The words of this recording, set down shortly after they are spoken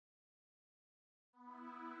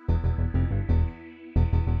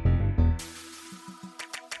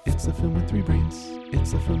It's a film with three brains.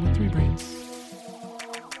 It's a film with three brains.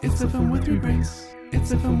 It's a film with three brains.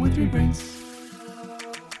 It's a film with three brains.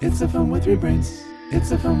 It's a film with three brains.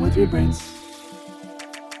 It's a film with three brains.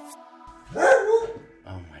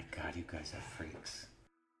 Oh my God, you guys are freaks.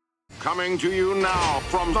 Coming to you now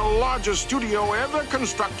from the largest studio ever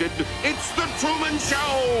constructed, it's The Truman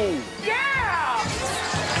Show! Yeah!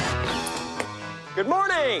 Good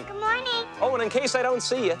morning! Good morning. Oh, and in case I don't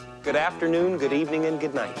see you, good afternoon, good evening, and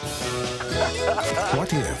good night.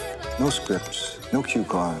 What if? No scripts, no cue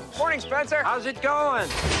cards. Morning, Spencer. How's it going?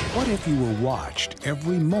 What if you were watched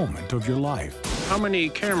every moment of your life? How many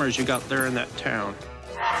cameras you got there in that town?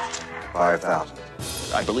 5,000.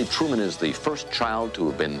 I believe Truman is the first child to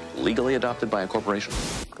have been legally adopted by a corporation.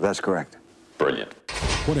 That's correct. Brilliant.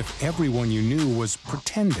 What if everyone you knew was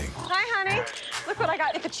pretending? Hi, honey. Look what I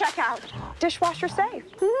got at the checkout. Dishwasher safe.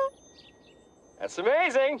 That's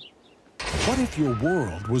amazing. What if your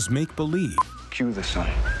world was make-believe? Cue the sun.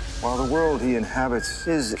 While the world he inhabits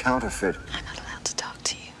is counterfeit, I'm not allowed to talk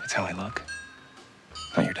to you. that's how I look.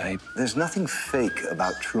 Not your type. There's nothing fake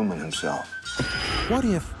about Truman himself. What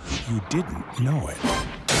if you didn't know it?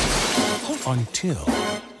 Until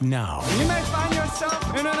now. You may find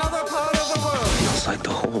yourself in another part of the world. It's like the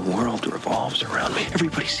whole world revolves around me.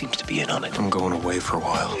 Everybody seems to be in on it. I'm going away for a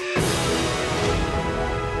while.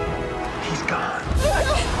 He's gone.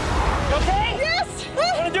 You okay? Yes!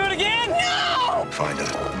 Want to do it again? No! Find him.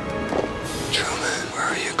 Truman, where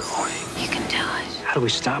are you going? You can do it. How do we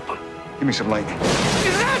stop him? Give me some lightning.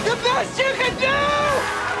 Is that the best you can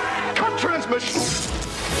do? Cut transmission!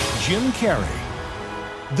 Jim Carrey.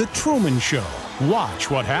 The Truman Show. Watch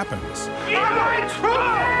what happens.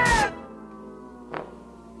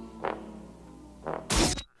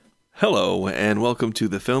 Hello, and welcome to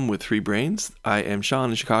The Film with Three Brains. I am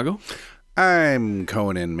Sean in Chicago. I'm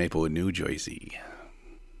Cohen in Maplewood, New Jersey.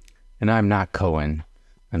 And I'm not Cohen.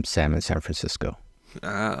 I'm Sam in San Francisco.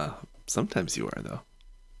 Sometimes you are, though.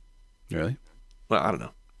 Really? Well, I don't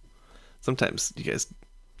know. Sometimes you guys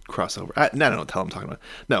cross over. I don't know what the hell I'm talking about.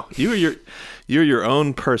 No, you're your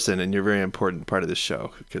own person, and you're a very important part of this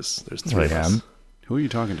show because there's three of us. Who are you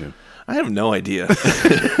talking to? I have no idea.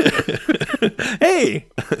 Hey,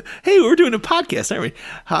 we're doing a podcast, aren't we?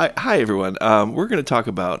 Hi, everyone. We're going to talk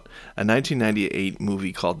about a 1998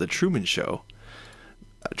 movie called The Truman Show,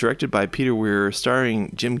 directed by Peter Weir,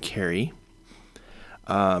 starring Jim Carrey.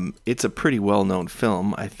 It's a pretty well-known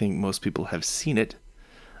film. I think most people have seen it.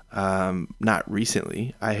 Not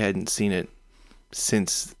recently. I hadn't seen it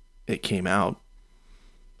since it came out.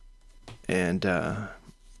 And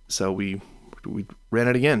so we ran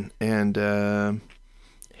it again. And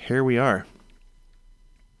here we are.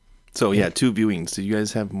 So yeah, 2 viewings. Did you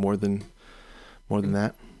guys have more than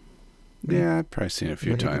that? Yeah, I've probably seen it a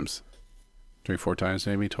few times. 3-4 times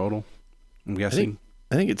maybe total, I'm guessing.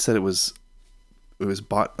 I think it said it was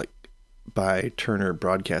bought like by Turner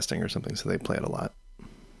Broadcasting or something, so they play it a lot.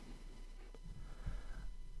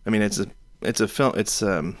 I mean, it's a film. It's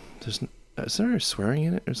is there swearing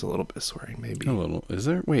in it? There's a little bit of swearing, maybe. A little. Is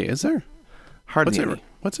there? Wait, is there? Hardly any.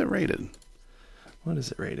 What's it rated? What is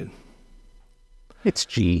it rated? It's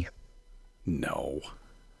G. No.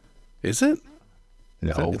 Is it?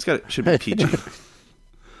 No. It should be PG.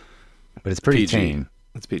 But it's pretty PG. tame.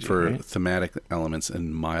 It's PG For right? thematic elements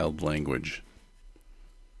and mild language.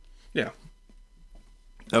 Yeah.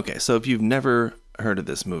 Okay, so if you've never heard of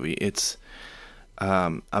this movie, it's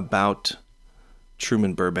about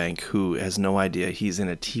Truman Burbank, who has no idea he's in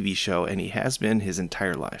a TV show, and he has been his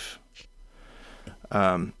entire life.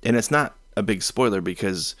 And it's not a big spoiler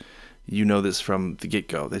because you know this from the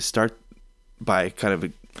get-go. They start by kind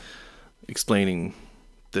of explaining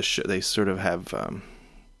the show. They sort of have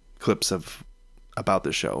clips about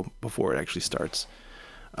the show before it actually starts.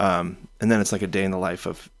 And then it's like a day in the life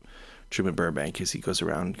of Truman Burbank as he goes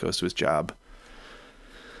to his job.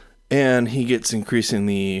 And he gets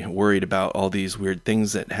increasingly worried about all these weird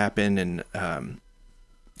things that happen and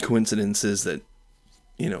coincidences that,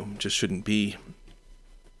 just shouldn't be.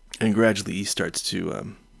 And gradually he starts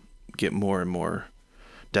to get more and more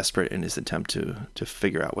desperate in his attempt to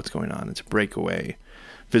figure out what's going on and to break away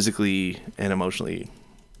physically and emotionally.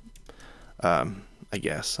 I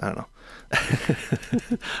guess. I don't know.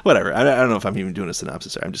 Whatever. I don't know if I'm even doing a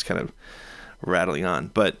synopsis there. I'm just kind of rattling on.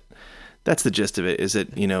 But that's the gist of it, is that,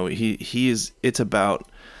 it's about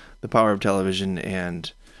the power of television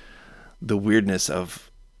and the weirdness of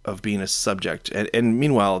being a subject. And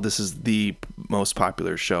meanwhile, this is the most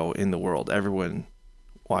popular show in the world. Everyone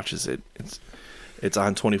watches it. It's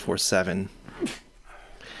on 24/7.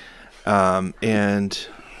 And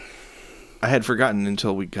I had forgotten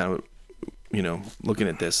until we kind of looking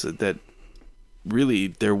at this, that really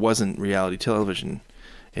there wasn't reality television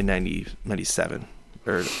in 97,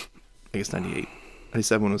 or I guess 98.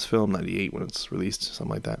 97 when it was filmed, 98 when it's released,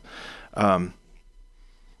 something like that.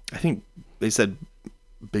 I think they said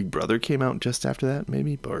Big Brother came out just after that,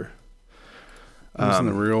 maybe, or wasn't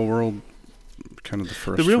The Real World kind of the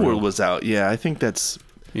first? The Real World was out, yeah. I think that's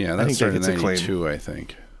started in 92, I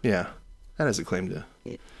think. Yeah, that has a claim to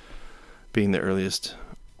being the earliest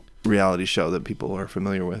reality show that people are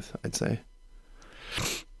familiar with, I'd say.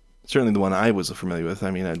 Certainly the one I was familiar with.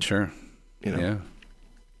 I mean, sure. Yeah.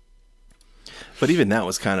 But even that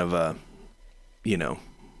was kind of a,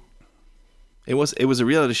 it was a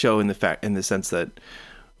reality show in the sense that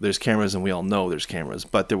there's cameras and we all know there's cameras,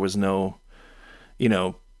 but there was no,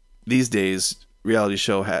 these days reality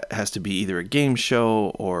show has to be either a game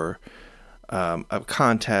show or a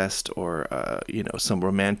contest or some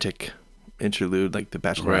romantic interlude like the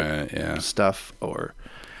Bachelorette stuff, or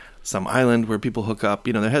some island where people hook up.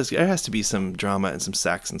 There has to be some drama and some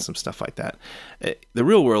sex and some stuff like that. The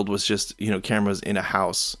Real World was just cameras in a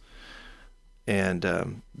house,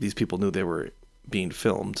 and these people knew they were being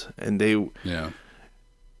filmed, and I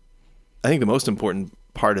think the most important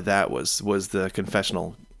part of that was the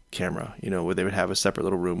confessional camera, where they would have a separate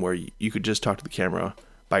little room where you could just talk to the camera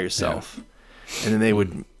by yourself, and then they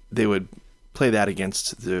would play that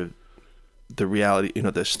against the reality,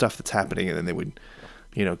 the stuff that's happening, and then they would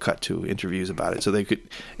cut to interviews about it. So they could,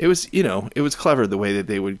 it was clever the way that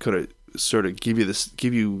they would sort of give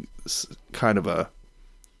you kind of a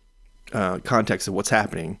context of what's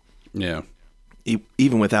happening. Yeah.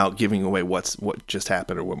 Even without giving away what just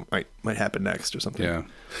happened or what might happen next or something. Yeah.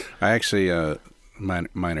 I actually,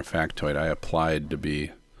 minor factoid, I applied to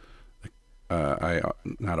be, I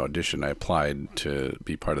applied to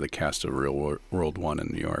be part of the cast of Real World 1 in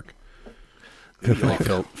New York. I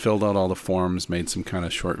filled out all the forms, made some kind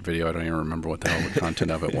of short video. I don't even remember what the hell the content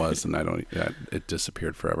of it was, and it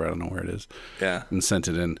disappeared forever. I don't know where it is. Yeah. And sent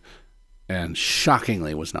it in, and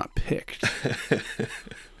shockingly was not picked.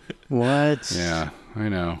 What? Yeah, I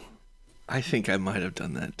know. I think I might have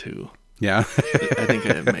done that too. Yeah. I think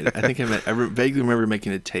I made it. I vaguely remember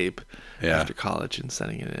making a tape after college and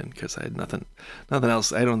sending it in because I had nothing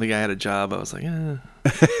else. I don't think I had a job. I was like, or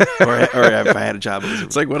if I had a job,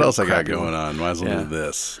 it's like, what else I got going on? Might as well do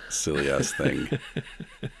this silly ass thing.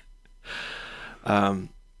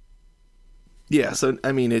 Yeah. So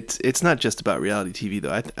I mean, it's not just about reality TV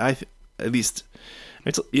though. I at least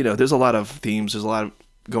it's there's a lot of themes. There's a lot of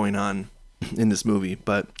going on in this movie,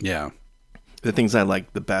 but the things I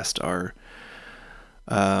like the best are,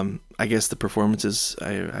 I guess the performances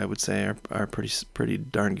I would say are pretty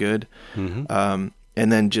darn good, and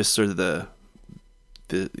then just sort of the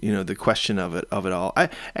question of it all. I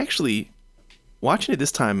actually, watching it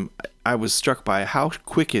this time, I was struck by how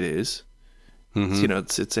quick it is.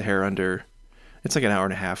 It's a hair under, it's like an hour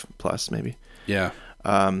and a half plus maybe. Yeah.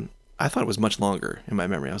 I thought it was much longer in my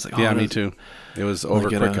memory. I was like, yeah, me too. It was over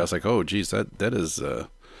quick. I was like, oh, geez, that is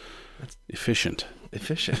efficient.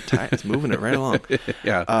 It's moving it right along.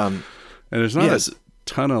 Yeah. And there's not a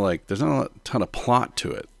ton of plot to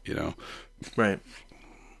it, Right.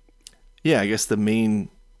 Yeah, I guess the main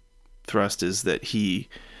thrust is that he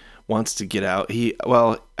wants to get out.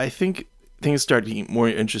 I think things start getting more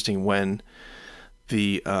interesting when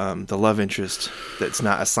the love interest that's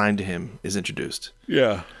not assigned to him is introduced.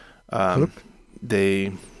 Yeah.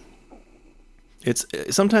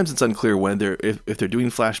 Sometimes it's unclear when if they're doing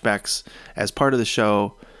flashbacks as part of the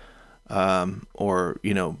show, or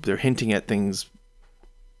they're hinting at things.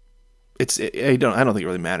 I don't think it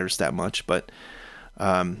really matters that much, but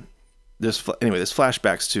there's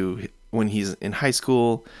flashbacks to when he's in high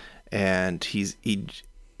school and he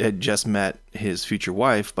had just met his future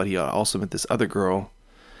wife, but he also met this other girl,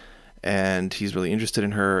 and he's really interested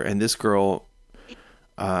in her, and this girl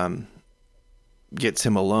gets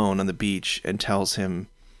him alone on the beach and tells him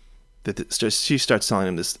that she starts telling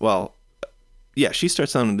him this. She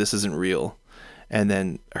starts telling him this isn't real, and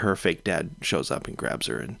then her fake dad shows up and grabs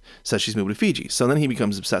her and says she's moving to Fiji. So then he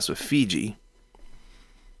becomes obsessed with Fiji,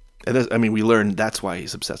 and we learned that's why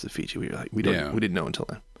he's obsessed with Fiji. We were like, we didn't know until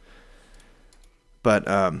then. But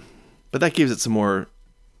that gives it some more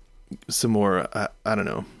I don't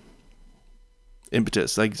know,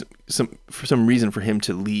 impetus, like for some reason for him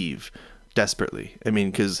to leave desperately. I mean,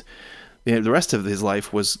 because the rest of his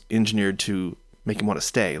life was engineered to make him want to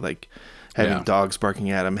stay, like having dogs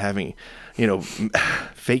barking at him, having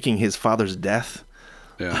faking his father's death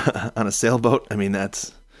on a sailboat. I mean,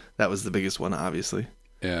 that was the biggest one, obviously.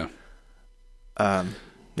 Yeah. I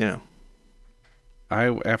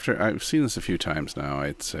I've seen this a few times now,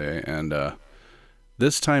 I'd say, and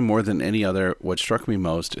this time more than any other, what struck me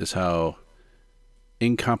most is how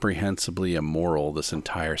incomprehensibly immoral this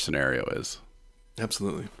entire scenario is.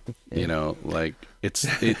 Absolutely. You know, like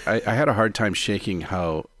I had a hard time shaking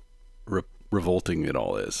how revolting it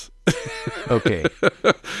all is. Okay.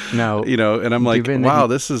 Now, you know, and I'm like, wow,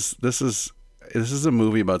 that this is a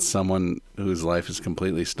movie about someone whose life is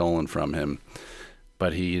completely stolen from him,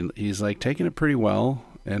 but he's like taking it pretty well,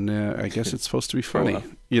 and I guess it's supposed to be funny,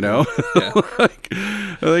 you know. Yeah.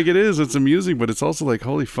 like it is. It's amusing, but it's also like,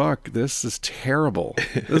 holy fuck, this is terrible.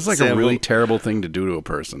 This is like Sam, a really terrible thing to do to a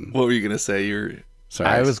person. What were you gonna say? Sorry.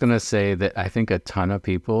 I was going to say that I think a ton of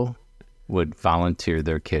people would volunteer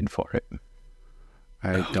their kid for it.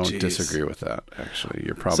 I don't disagree with that, actually.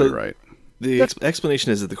 You're probably right. The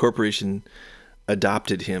explanation is that the corporation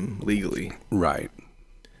adopted him legally. Right.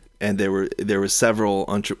 And there were several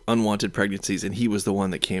unwanted pregnancies, and he was the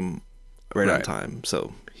one that came right on time.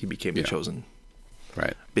 So he became the chosen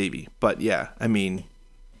baby. But yeah, I mean,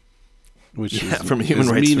 which is from a human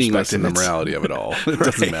rights meaningless perspective, in the morality of it all. It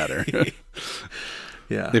doesn't matter.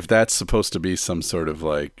 Yeah. If that's supposed to be some sort of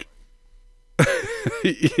like,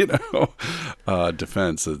 you know,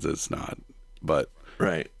 defense, it's not. But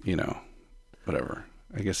you know, whatever.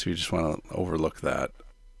 I guess we just want to overlook that.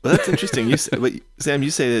 Well, that's interesting. Sam,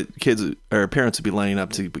 you say that kids or parents would be lining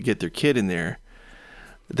up to get their kid in there.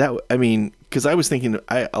 I mean, because I was thinking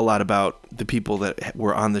a lot about the people that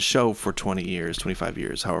were on the show for 20 years, 25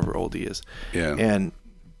 years, however old he is. Yeah. And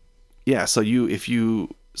yeah, so if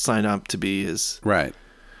you sign up to be his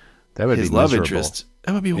that would his be love miserable. interest,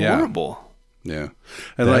 that would be horrible. Yeah.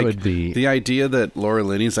 And that like would be the idea that Laura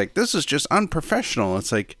Linney's like, this is just unprofessional.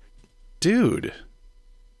 It's like, dude,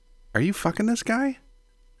 are you fucking this guy?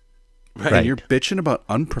 Right. And you're bitching about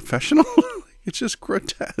unprofessional? It's just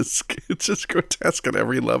grotesque. It's just grotesque at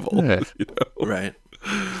every level. Yeah. You know? Right.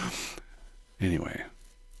 Anyway.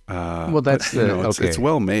 Well, that's it's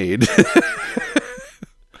well made.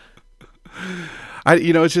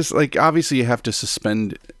 It's just like, obviously you have to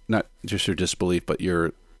suspend not just your disbelief, but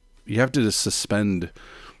you have to just suspend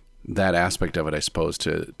that aspect of it, I suppose,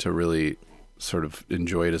 to really sort of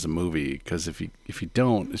enjoy it as a movie. Because if you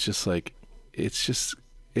don't, it's just like, it's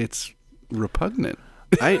repugnant.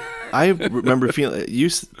 I remember feeling, you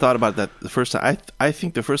thought about that the first time. I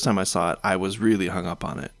think the first time I saw it, I was really hung up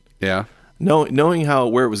on it. Yeah. Knowing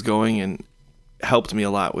where it was going and helped me a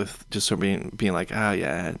lot with just sort of being like,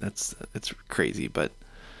 yeah, it's crazy, but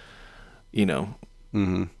you know,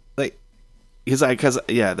 like because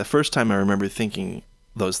the first time I remember thinking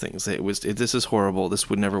those things, this is horrible. This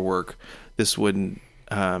would never work. This wouldn't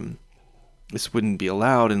be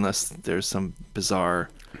allowed unless there's some bizarre,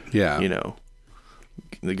 you know,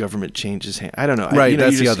 the government changes hands. I don't know. Right.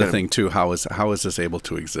 That's the other thing too. How is this able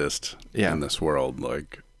to exist in this world?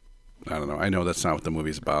 Like, I don't know. I know that's not what the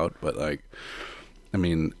movie's about, but like, I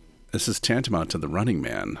mean, this is tantamount to The Running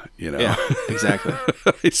Man, you know? Yeah, exactly.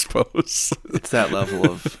 I suppose. It's that level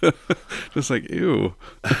of... just like, ew.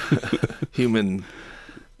 Human,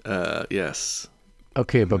 yes.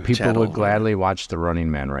 Okay, but people would gladly watch The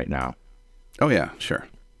Running Man right now. Oh, yeah, sure.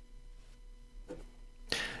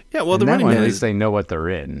 Yeah, well, The Running Man, at least they know what they're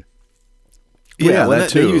in. Yeah, that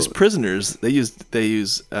too. They use prisoners. They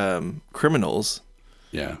use criminals.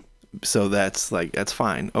 Yeah. So that's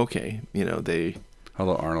fine. Okay, you know,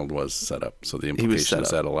 although Arnold was set up, so the implication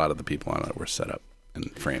is that a lot of the people on it were set up and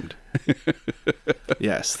framed.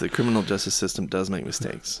 Yes, the criminal justice system does make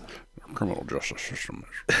mistakes. Criminal justice system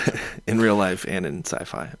in real life and in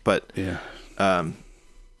sci-fi, but yeah, but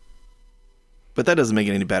that doesn't make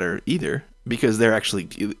it any better either, because they're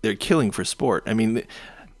killing for sport. I mean,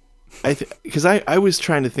 because I was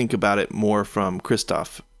trying to think about it more from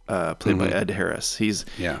Christoph. Played by Ed Harris. He's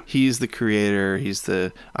the creator. He's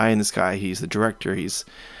the eye in the sky. He's the director. He's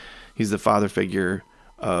the father figure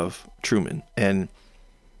of Truman. And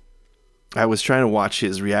I was trying to watch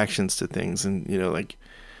his reactions to things, and you know, like,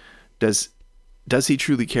 does he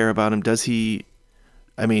truly care about him? Does he?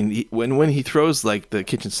 I mean, when he throws like the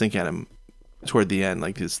kitchen sink at him toward the end,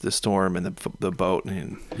 like it's the storm and the boat,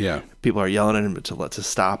 and people are yelling at him to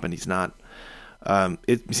stop, and he's not.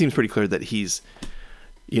 It seems pretty clear that he's.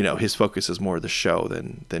 You know, his focus is more the show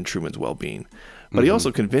than Truman's well-being. But he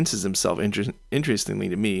also convinces himself, interestingly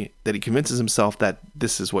to me, that he convinces himself that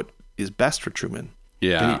this is what is best for Truman.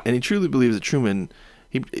 Yeah. And he truly believes that Truman,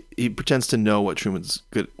 he pretends to know what Truman's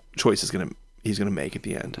good choice he's gonna make at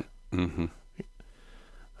the end. Mm-hmm.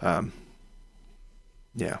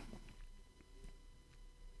 Yeah.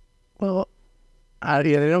 Well,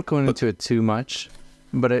 they don't go into it too much,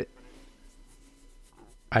 but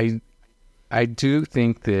I do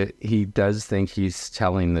think that he does think he's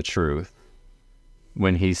telling the truth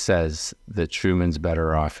when he says that Truman's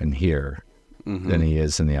better off in here than he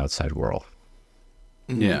is in the outside world.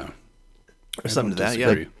 Yeah. Or something to that,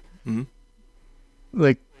 disagree. yeah.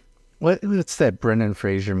 Like, what's that Brendan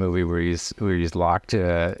Fraser movie where he's locked?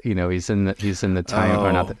 He's in the time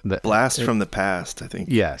or not the Blast from the Past, I think.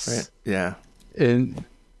 Yes. Right? Yeah. And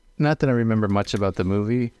not that I remember much about the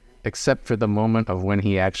movie, except for the moment of when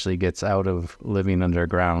he actually gets out of living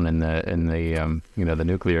underground in the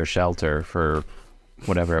nuclear shelter for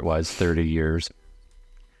whatever it was, 30 years.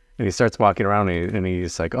 And he starts walking around and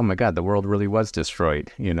he's like, oh my God, the world really was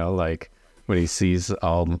destroyed. Like when he sees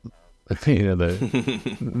all,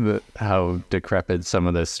 the how decrepit some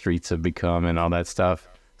of the streets have become and all that stuff.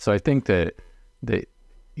 So I think that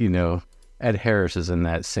Ed Harris is in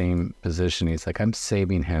that same position. He's like, I'm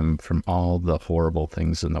saving him from all the horrible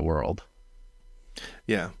things in the world.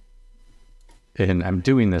 Yeah. And I'm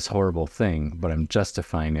doing this horrible thing, but I'm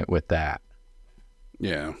justifying it with that.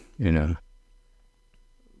 Yeah.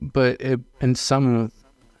 But in some,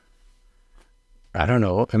 I don't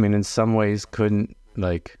know. I mean, in some ways Jim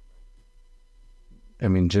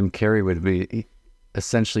Carrey would be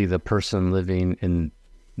essentially the person living in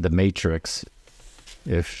the Matrix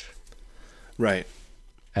if Right.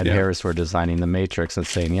 Ed Harris were designing the Matrix and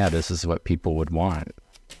saying, yeah, this is what people would want.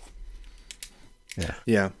 Yeah.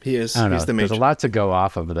 Yeah, he is. I don't know. He's the There's Matrix. a lot to go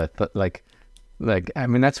off of that.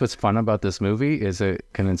 That's what's fun about this movie is it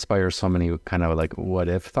can inspire so many kind of like what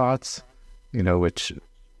if thoughts, which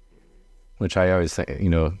I always think,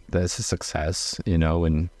 that's a success,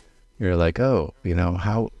 and you're like, oh,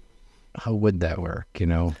 how would that work?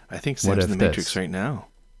 I think Sam's in the Matrix right now.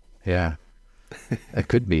 Yeah, it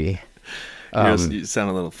could be. You sound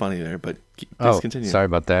a little funny there, but please continue. Sorry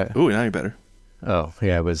about that. Ooh, now you're better. Oh,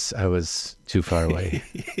 yeah, I was too far away.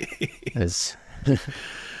 As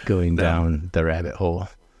going down the rabbit hole.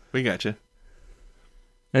 We got you.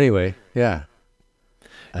 Anyway, yeah.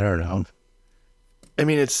 I don't know. I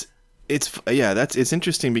mean, it's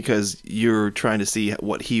interesting because you're trying to see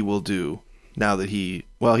what he will do now that he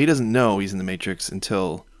doesn't know he's in the Matrix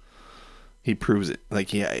until he proves it. Like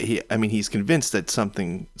he's convinced that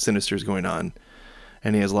something sinister is going on,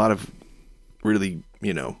 and he has a lot of really,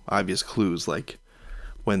 obvious clues. Like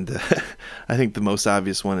when I think the most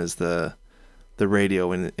obvious one is the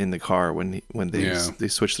radio in the car when they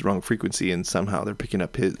switch the wrong frequency and somehow they're picking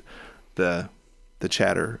up the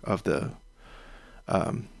chatter of the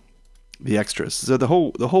extras. So the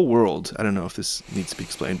whole world, I don't know if this needs to be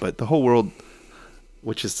explained, but the whole world,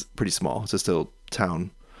 which is pretty small, it's just a town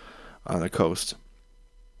on the coast.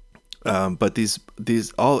 But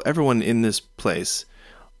everyone in this place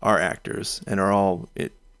are actors and are all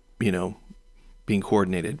being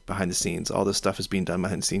coordinated behind the scenes. All this stuff is being done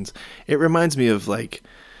behind the scenes. It reminds me of like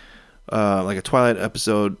a Twilight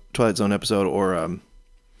Zone episode, or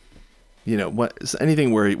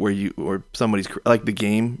anything where somebody's like the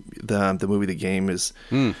game, the movie The Game is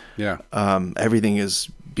everything is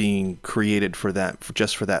being created for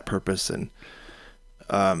that purpose, and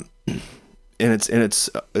it's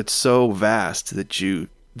so vast that you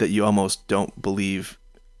almost don't believe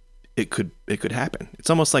it could happen. It's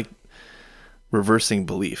almost like reversing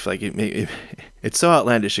belief. Like it's so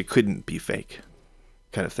outlandish it couldn't be fake,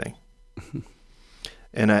 kind of thing.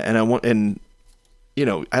 I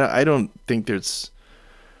don't think there's.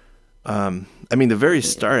 The very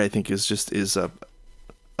start I think is a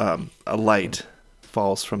light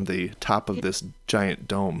falls from the top of this giant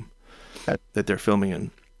dome that they're filming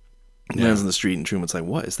in. It lands on the street, and Truman's like,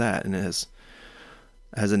 "What is that?" And it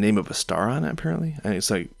has a name of a star on it, apparently. And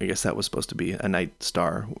it's like, I guess that was supposed to be a night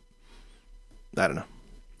star. I don't know.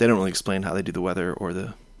 They don't really explain how they do the weather or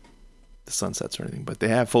the sunsets or anything, but they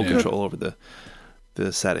have full control over the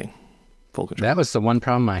setting. Full control. That was the one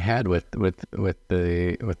problem I had with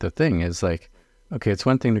the thing is like, okay, it's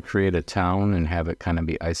one thing to create a town and have it kind of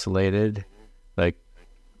be isolated. Like,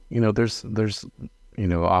 there's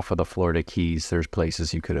off of the Florida Keys, there's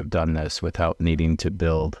places you could have done this without needing to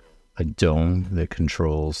build a dome that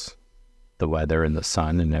controls the weather and the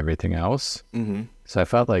sun and everything else. Mm-hmm. So I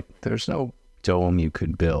felt like there's no dome you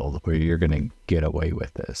could build where you're going to get away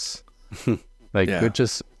with this. It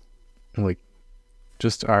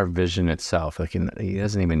just our vision itself, like he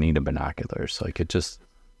doesn't even need a binoculars. Like it just,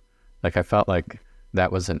 like I felt like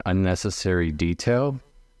that was an unnecessary detail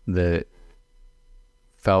that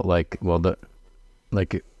felt like,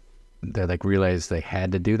 they realized they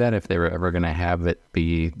had to do that if they were ever going to have it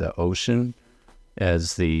be the ocean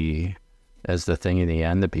as the thing in the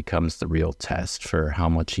end that becomes the real test for how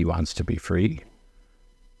much he wants to be free.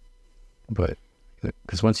 But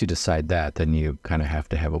because once you decide that, then you kind of have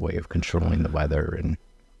to have a way of controlling the weather and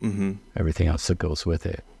everything else that goes with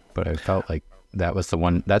it. But I felt like that was the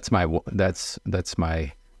one. That's my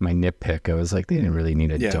nitpick. I was like, they didn't really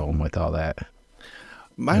need a dome with all that.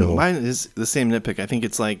 Mine is the same nitpick. I think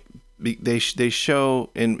it's like they show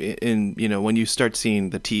in when you start seeing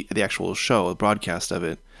the actual show, the broadcast of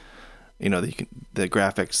it, the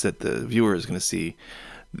graphics that the viewer is going to see,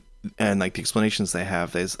 and like the explanations they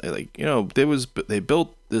have, they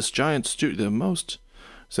built this giant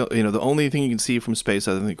the only thing you can see from space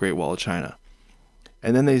other than the Great Wall of China,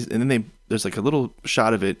 and then there's like a little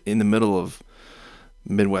shot of it in the middle of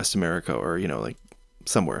Midwest America, or like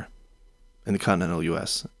somewhere in the continental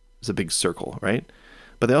U.S. It's a big circle, right?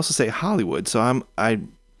 But they also say Hollywood, so I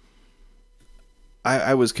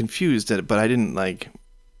was confused at it, but I didn't like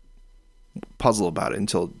puzzle about it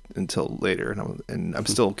until later, and I'm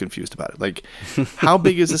still confused about it. Like, how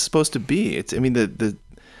big is this supposed to be? The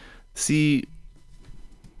Sea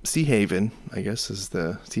Haven, I guess, is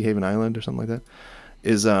the Sea Haven Island or something like that,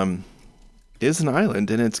 is an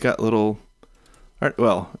island, and it's got little,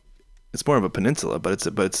 well, it's more of a peninsula, but it's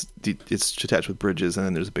attached with bridges, and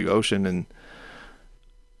then there's a big ocean, and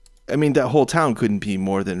that whole town couldn't be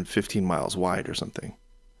more than 15 miles wide or something.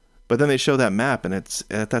 But then they show that map, and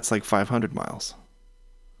that's like 500 miles.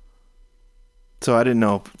 So I didn't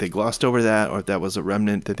know if they glossed over that, or if that was a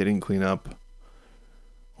remnant that they didn't clean up.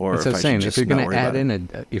 Or that's what I'm saying. If you're going to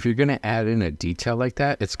add in a detail like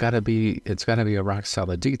that, it's got to be a rock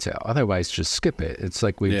solid detail. Otherwise, just skip it. It's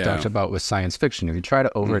like we've talked about with science fiction. If you try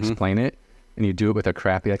to over explain it and you do it with a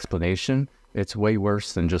crappy explanation, it's way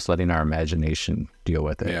worse than just letting our imagination deal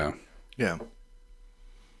with it. Yeah.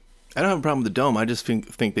 I don't have a problem with the dome. I just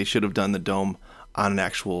think they should have done the dome on an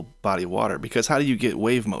actual body of water, because how do you get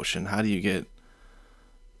wave motion? How do you get,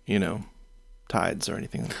 tides or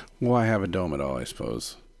anything? Why have a dome at all, I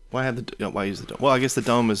suppose? Why use the dome? Well, I guess the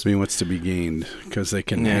dome is... what's to be gained? Because they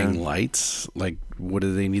can hang lights? Like, what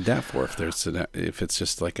do they need that for if it's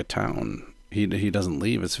just like a town? He doesn't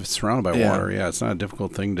leave. It's surrounded by water. Yeah, it's not a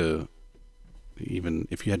difficult thing to... Even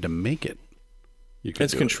if you had to make it, you could.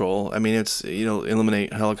 It's control. It's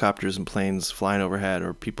eliminate helicopters and planes flying overhead,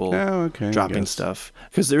 or people dropping stuff.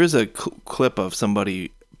 Because there is a clip of somebody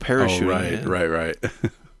parachuting. Right.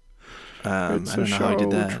 I don't know how I did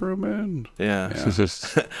that. Truman. Yeah.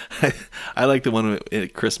 I like the one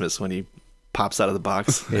at Christmas when he pops out of the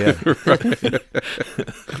box. Yeah. That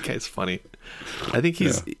guy's funny. I think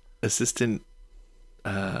he's assistant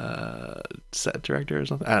set director or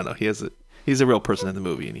something. I don't know. He's a real person in the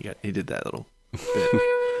movie, and he did that little bit.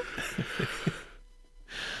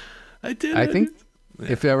 I think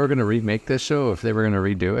if they were going to remake this show, if they were going to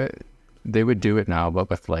redo it, they would do it now, but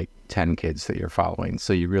with like 10 kids that you're following.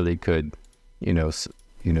 So you really could,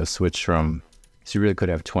 switch from. So you really could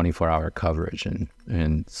have 24-hour coverage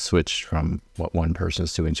and switch from what one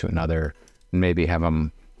person's doing to another, and maybe have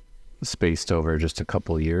them spaced over just a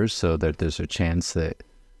couple of years, so that there's a chance that.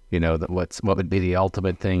 That what would be the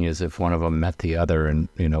ultimate thing is if one of them met the other and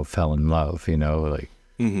fell in love. Like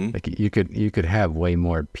you could have way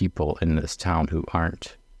more people in this town who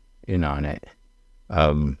aren't in on it.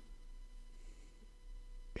 And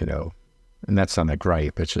that's not a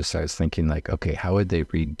gripe. It's just I was thinking like, okay, how would they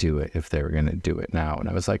redo it if they were going to do it now? And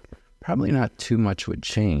I was like, probably not too much would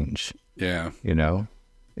change. Yeah.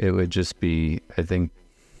 It would just be, I think,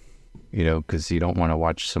 because you don't want to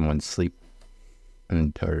watch someone sleep.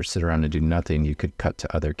 Or sit around and do nothing. You could cut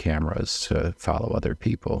to other cameras to follow other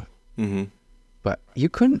people. Mm-hmm. But you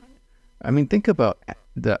couldn't. Think about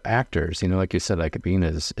the actors. Like you said, like being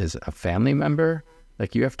as a family member.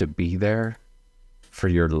 Like you have to be there for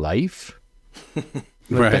your life.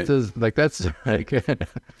 Right.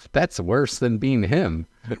 That's worse than being him.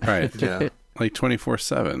 Right. Yeah. Like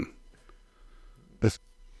 24/7.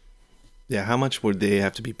 Yeah. How much would they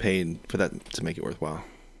have to be paid for that to make it worthwhile?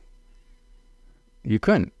 You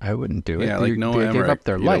couldn't. I wouldn't do it. Yeah, like Noah Emmerich, gave up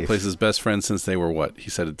their life. Plays his best friend since they were what?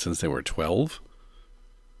 He said it since they were 12.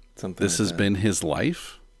 Something. This has been his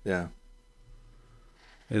life. Yeah.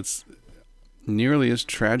 It's nearly as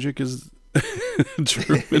tragic as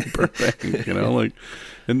Truman Burbank.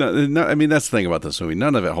 And that's the thing about this movie.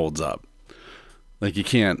 None of it holds up. Like you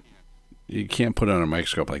can't put it on a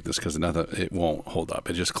microscope like this because it won't hold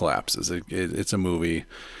up. It just collapses. It's a movie.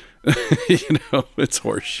 It's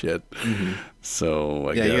horse shit. Mm-hmm. So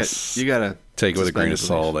I guess you gotta take it with a grain of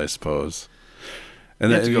salt, I suppose.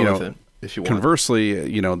 And then go with it if you want. Conversely,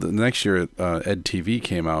 the next year Ed TV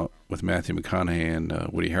came out with Matthew McConaughey and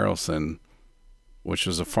Woody Harrelson, which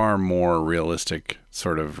was a far more realistic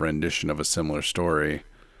sort of rendition of a similar story.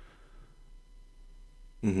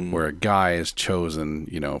 where a guy is chosen,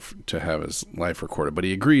 to have his life recorded, but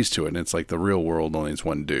he agrees to it, and it's like the real world only is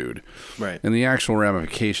one dude. Right. And the actual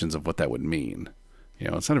ramifications of what that would mean.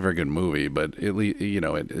 It's not a very good movie, but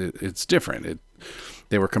it's different.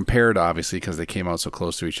 They were compared, obviously, because they came out so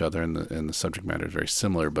close to each other, and the subject matter is very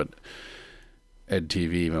similar. But Ed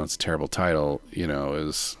TV, even though it's a terrible title,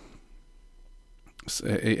 is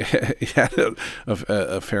it had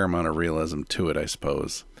a fair amount of realism to it, I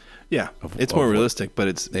suppose. Yeah, it's more realistic, but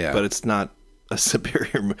it's not a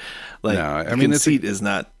superior. Like, no, I mean, conceit is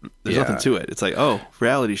not. There's nothing to it. It's like,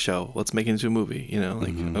 reality show. Let's make it into a movie.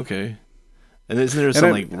 Okay. And isn't there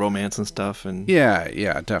some like romance and stuff? And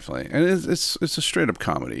yeah, definitely. And it's a straight up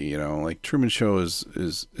comedy. Like Truman Show is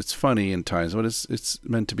it's funny in times, but it's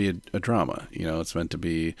meant to be a drama. It's meant to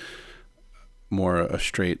be more a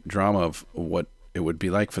straight drama of what it would be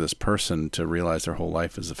like for this person to realize their whole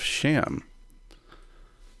life is a sham.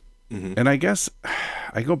 Mm-hmm. And I guess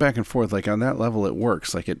I go back and forth. Like on that level, it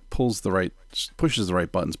works. Like it pushes the right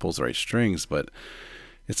buttons, pulls the right strings. But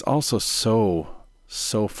it's also so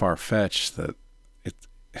far fetched that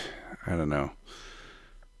I don't know.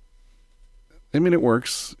 I mean, it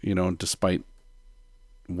works. Despite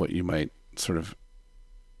what you might sort of,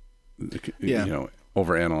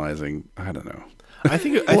 overanalyzing. I don't know. I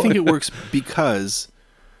think it works because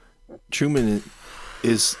Truman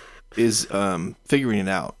is figuring it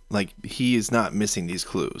out. Like he is not missing these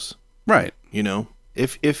clues. Right.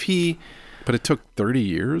 If he. But it took 30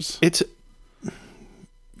 years. That's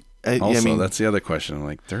the other question.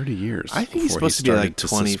 Like 30 years. I think he's supposed to be like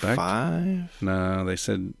 25. No, they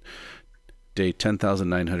said day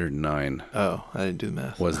 10,909. Oh, I didn't do the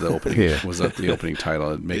math. Was the opening? Was that the opening title?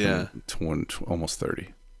 It'd make him almost 30.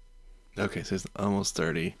 Okay, so it's almost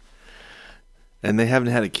 30, and they haven't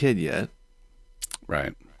had a kid yet.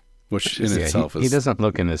 Right. Which in itself is he doesn't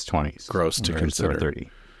look in his 20s. Gross to consider. 30.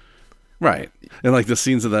 Right. And like the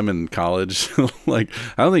scenes of them in college, like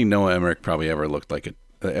I don't think Noah Emmerich probably ever looked like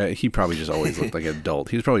he probably just always looked like an adult.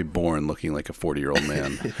 He was probably born looking like a 40-year-old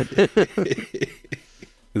man.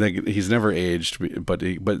 Like he's never aged, but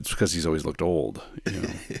it's because he's always looked old.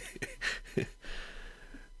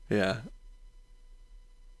 Yeah.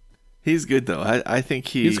 He's good though. I think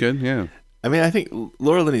he's good. Yeah. I mean, I think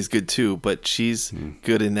Laura Linney's good too, but she's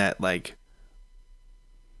good in that like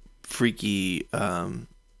freaky,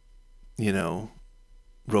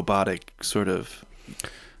 robotic sort of.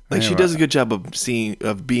 Like she does a good job of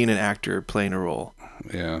being an actor playing a role.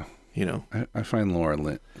 Yeah. I find Laura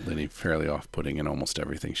Linney fairly off-putting in almost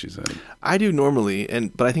everything she's in. I do normally,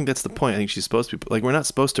 but I think that's the point. I think she's supposed to be like, we're not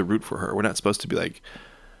supposed to root for her. We're not supposed to be like,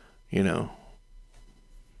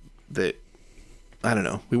 that. I don't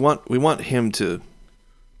know. We want him to.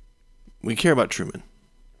 We care about Truman,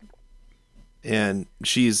 and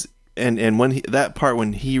she's and when that part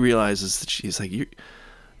when he realizes that she's like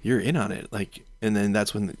you're in on it, like, and then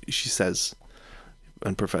that's when she says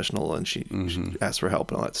unprofessional and she asks for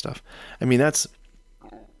help and all that stuff. I mean I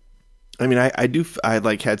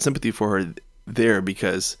like had sympathy for her there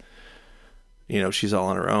because she's all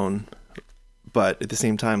on her own, but at the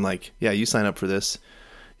same time, like, yeah, you sign up for this,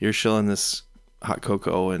 you're shilling this hot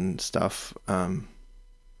cocoa and stuff.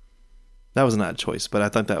 That was not a choice, but I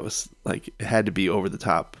thought that was like it had to be over the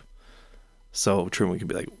top, so Truman could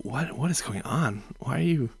be like, "What is going on?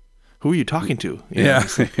 Who are you talking to?" Yeah,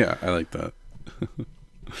 I like that.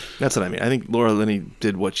 That's what I mean. I think Laura Linney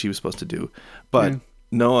did what she was supposed to do, but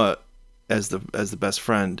Noah, as the best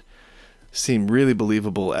friend, seemed really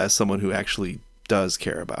believable as someone who actually does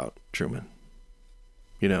care about Truman.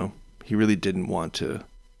 He really didn't want to.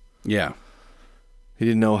 Yeah. He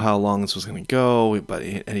didn't know how long this was going to go, but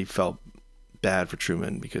he felt bad for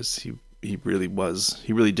Truman because he really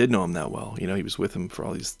did know him that well. He was with him for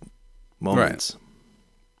all these moments.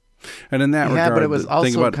 Right. And in that regard, yeah, but it was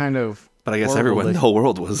also kind of. But I guess everyone in the whole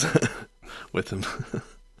world was with him.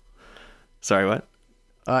 Sorry, what?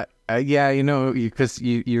 Yeah, because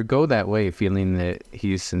you go that way feeling that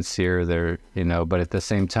he's sincere there, but at the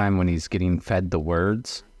same time when he's getting fed the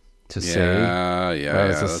words to say,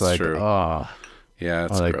 it's just that's like, true. oh. Yeah,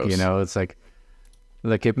 it's like, gross. it's like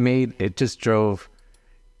it just drove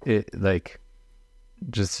it, like,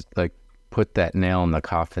 just like put that nail in the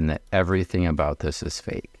coffin that everything about this is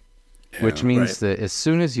fake, which means that as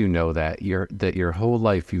soon as you know that your whole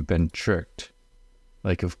life you've been tricked,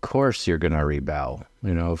 like, of course you're gonna rebel.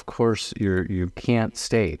 Of course you can't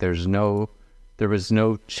stay. There was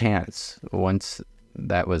no chance once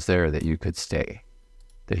that was there that you could stay,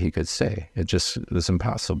 that he could stay. It just was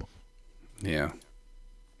impossible. Yeah.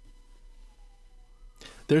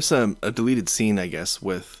 There's a deleted scene, I guess,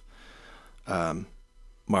 with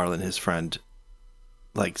Marlon, his friend,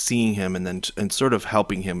 like seeing him and sort of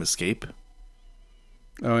helping him escape.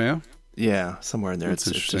 Oh yeah. Yeah, somewhere in there. That's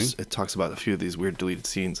interesting. It talks about a few of these weird deleted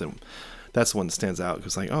scenes, and that's the one that stands out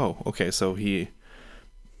because like, oh, okay, so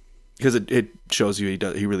because it shows you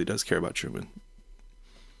he really does care about Truman,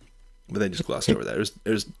 but they just glossed over that.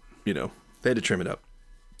 There's they had to trim it up.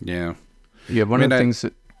 Yeah. Yeah, one of the things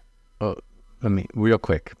that, let me, real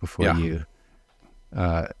quick before you,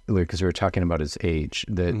 because we were talking about his age,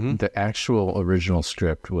 the actual original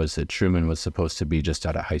script was that Truman was supposed to be just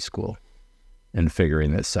out of high school and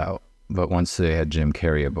figuring this out. But once they had Jim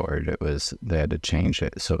Carrey aboard, they had to change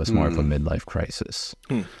it. So it was more of a midlife crisis.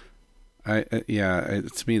 To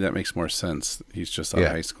me, that makes more sense. He's just out of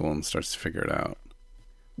high school and starts to figure it out.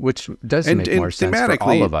 Which does make more sense for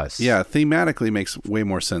all of us. Yeah, thematically makes way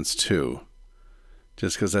more sense too.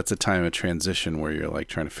 Just because that's a time of transition where you're like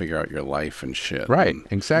trying to figure out your life and shit. Right,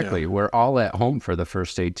 exactly. We're all at home for the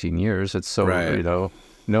first 18 years. It's so,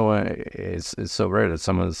 no one, it's so rare that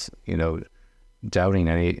someone's, doubting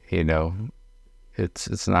any,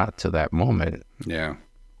 it's not to that moment. Yeah.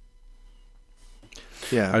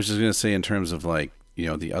 Yeah. I was just going to say in terms of like,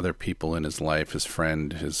 the other people in his life, his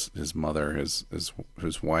friend, his mother, his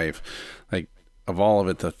wife, like of all of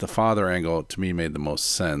it, the father angle to me made the most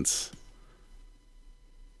sense.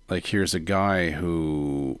 Like here's a guy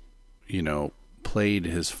who, played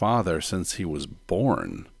his father since he was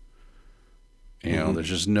born. There's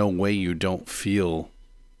just no way you don't feel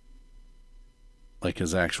like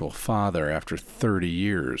his actual father after 30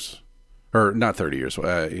 years. Or not 30 years.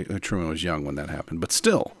 Truman was young when that happened, but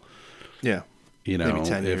still. Yeah. Maybe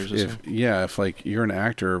 10 years or so. If like you're an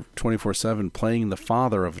actor 24/7 playing the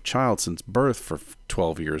father of a child since birth for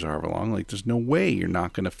 12 years or however long, like there's no way you're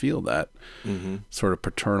not going to feel that sort of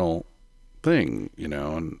paternal thing,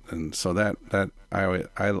 and so that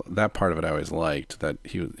part of it I always liked, that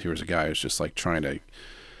he was a guy who's just like trying to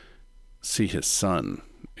see his son,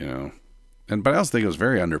 but I also think it was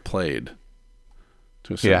very underplayed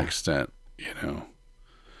to a certain extent,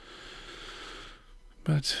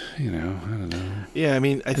 But, I don't know. Yeah, I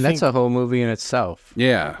mean, I think that's a whole movie in itself.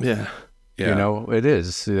 Yeah. Yeah. It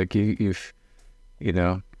is. Like, if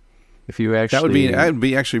you actually... That would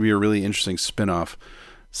be actually be a really interesting spin-off,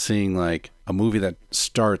 seeing, like, a movie that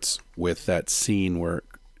starts with that scene where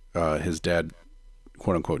his dad,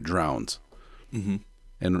 quote-unquote, drowns. Mm-hmm.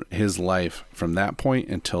 And his life from that point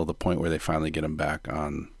until the point where they finally get him back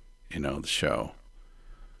on, the show.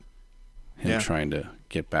 Him trying to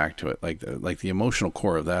get back to it, like the emotional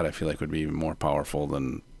core of that, I feel like would be even more powerful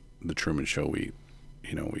than the Truman Show we've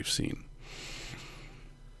seen.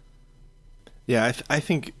 Yeah, I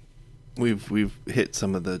think we've hit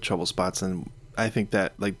some of the trouble spots, and I think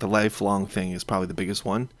that like the lifelong thing is probably the biggest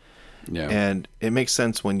one. Yeah, and it makes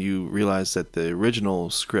sense when you realize that the original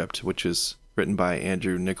script, which is written by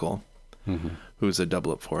Andrew Niccol, who's a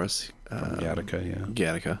double up for us,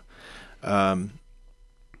 Gattaca,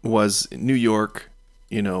 was New York,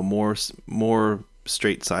 more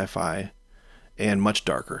straight sci-fi and much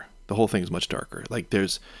darker. The whole thing is much darker. Like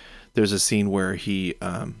there's a scene where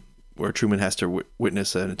where Truman has to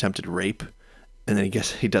witness an attempted rape, and then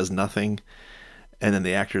he does nothing, and then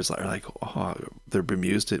the actors are like, oh, they're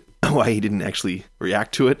bemused at why he didn't actually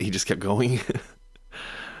react to it. He just kept going.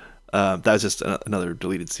 That was just another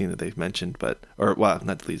deleted scene that they've mentioned, not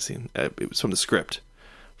deleted scene. It was from the script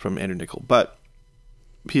from Andrew Niccol, but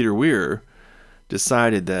Peter Weir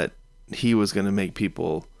decided that he was going to make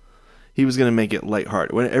it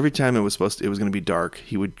lighthearted. Every time it was going to be dark,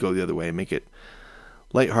 he would go the other way and make it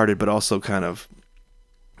lighthearted, but also kind of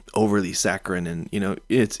overly saccharine. And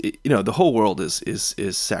the whole world is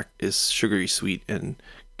sugary sweet and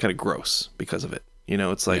kind of gross because of it.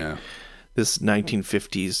 It's like this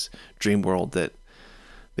 1950s dream world that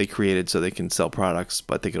they created so they can sell products,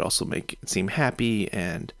 but they could also make it seem happy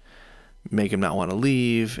and make him not want to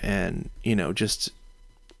leave, and just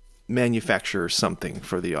manufacture something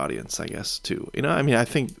for the audience, I guess, too. I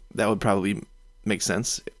think that would probably make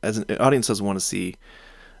sense. As an audience doesn't want to see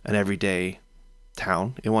an everyday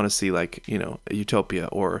town. They want to see like, a utopia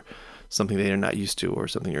or something they're not used to, or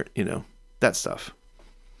something, that stuff.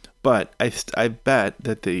 But I bet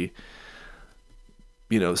that the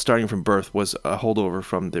starting from birth was a holdover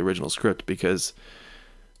from the original script, because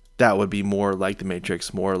that would be more like The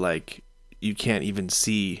Matrix, more like you can't even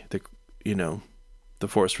see the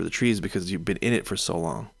forest for the trees because you've been in it for so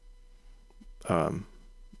long.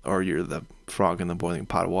 Or you're the frog in the boiling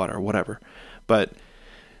pot of water or whatever. But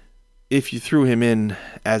if you threw him in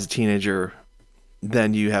as a teenager,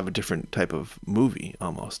 then you have a different type of movie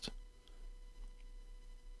almost.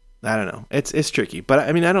 I don't know. It's tricky, but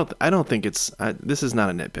I mean, I don't think it's. This is not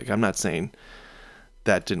a nitpick. I'm not saying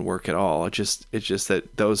that didn't work at all. It's just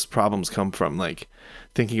that those problems come from like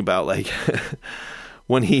thinking about like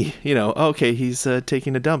when he, okay, he's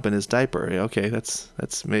taking a dump in his diaper. Okay, that's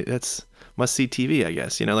must see TV, I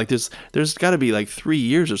guess. Like there's got to be like 3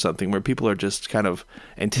 years or something where people are just kind of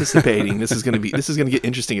anticipating this is going to get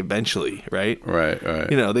interesting eventually, right? Right.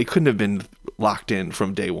 They couldn't have been locked in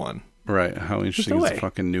from day one. Right. How interesting is a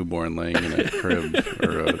fucking newborn laying in a crib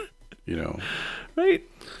or Right.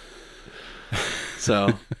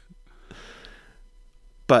 So,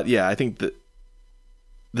 but yeah, I think that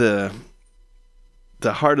the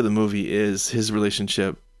heart of the movie is his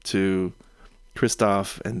relationship to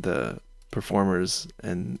Christoph and the performers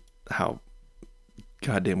and how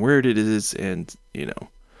goddamn weird it is, and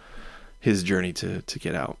his journey to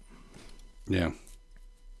get out. Yeah.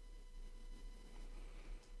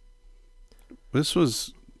 This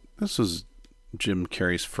was Jim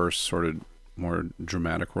Carrey's first sort of more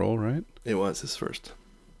dramatic role, right? It was his first.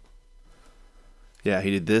 Yeah,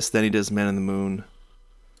 he did this, then he does Man on the Moon,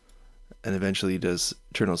 and eventually he does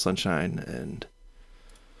Eternal Sunshine,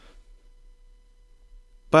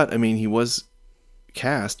 but I mean, he was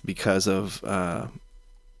cast because of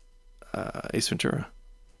Ace Ventura.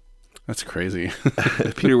 That's crazy.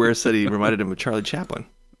 Peter Weir said he reminded him of Charlie Chaplin.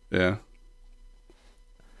 Yeah.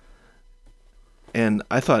 And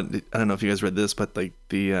I thought, I don't know if you guys read this, but like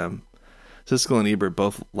the Siskel and Ebert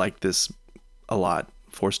both liked this a lot.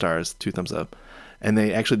 4 stars, 2 thumbs up. And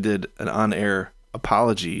they actually did an on-air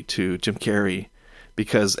apology to Jim Carrey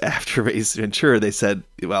because after Ace Ventura, they said,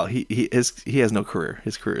 well, he has no career.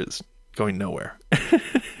 His career is going nowhere.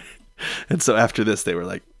 And so after this, they were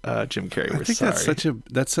like, Jim Carrey, we're sorry.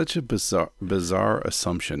 That's such a bizarre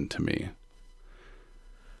assumption to me.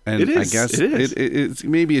 And it is. I guess it's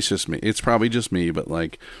maybe it's just me. It's probably just me, but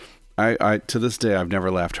like I to this day I've never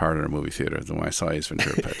laughed harder in a movie theater than when I saw Ace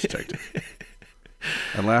Ventura: Pet Detective.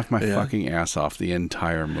 I laughed my fucking ass off the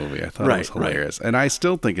entire movie. I thought it was hilarious. And I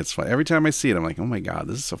still think it's funny. Every time I see it, I'm like, oh my God,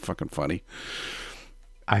 this is so fucking funny.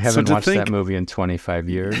 I haven't watched that movie in 25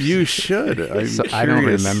 years. You should. I don't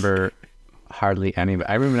remember hardly any of it.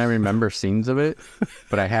 I remember scenes of it,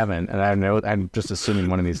 but I haven't. And I know I'm just assuming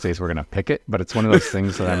one of these days we're gonna pick it. But it's one of those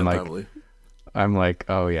things that I'm like,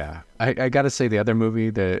 oh yeah. I got to say the other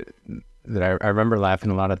movie that I remember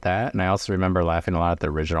laughing a lot at that, and I also remember laughing a lot at the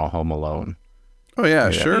original Home Alone. Oh yeah,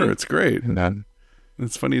 sure, it's great. And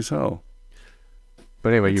it's funny as hell. But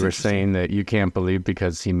anyway, you were saying that you can't believe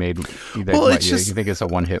because he made. You think it's a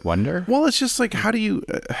one-hit wonder? Well, it's just like how do you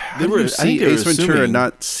see Ace Ventura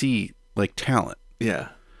not see like talent? Yeah,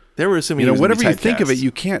 they were assuming whatever you think of it,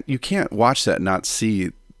 you can't watch that and not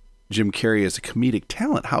see Jim Carrey as a comedic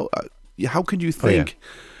talent. How could you think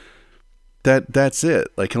that's it?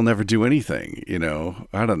 Like he'll never do anything.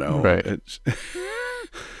 I don't know. Right.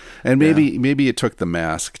 And maybe it took The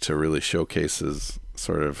Mask to really showcase his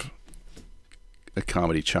sort of a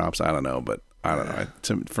comedy chops. I don't know, but I don't know.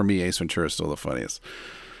 For me, Ace Ventura is still the funniest.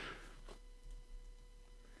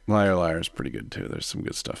 Liar Liar is pretty good too. There's some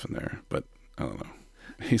good stuff in there, but I don't know.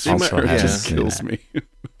 Ace Ventura just kills me.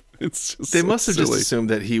 It's just they must have just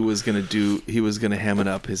assumed that he was gonna ham it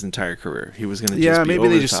up his entire career. He was gonna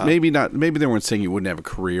maybe they weren't saying he wouldn't have a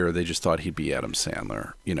career. They just thought he'd be Adam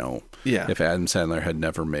Sandler. If Adam Sandler had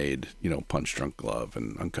never made Punch Drunk Love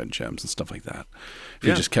and Uncut Gems and stuff like that. If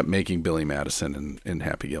he just kept making Billy Madison and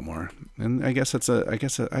Happy Gilmore, and I guess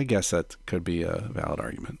that could be a valid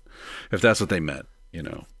argument if that's what they meant.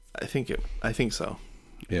 I think so.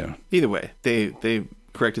 Yeah. Either way, they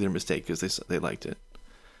corrected their mistake because they liked it.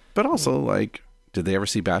 But also, like, did they ever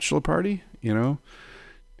see Bachelor Party? Did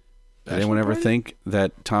anyone ever think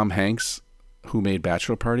that Tom Hanks, who made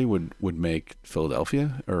Bachelor Party, would make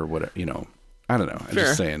Philadelphia or whatever? I don't know. I'm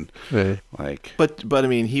just saying. Like, but I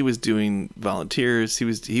mean, he was doing volunteers.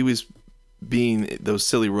 He was being those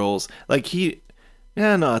silly roles. Like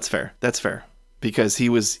that's fair. That's fair because he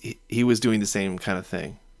was doing the same kind of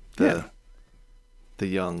thing. The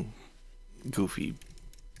young, goofy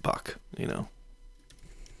buck,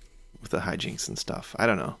 with the hijinks and stuff. I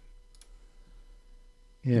don't know.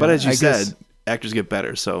 Yeah, but as you said, actors get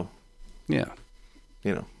better, so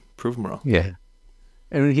prove them wrong. Yeah.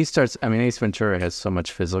 And when he starts, Ace Ventura has so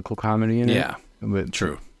much physical comedy in it. Yeah,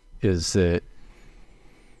 true. Is that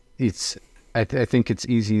I think it's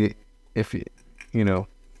easy if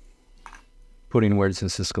putting words in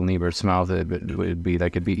Siskel and Ebert's mouth, it'd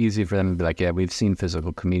be easy for them to be like, yeah, we've seen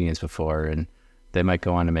physical comedians before, and they might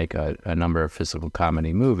go on to make a number of physical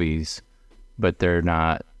comedy movies, but they're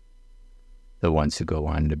not the ones who go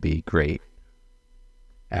on to be great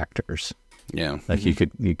actors. Yeah. Like you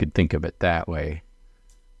could think of it that way.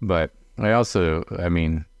 But I also,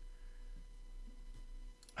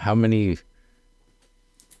 how many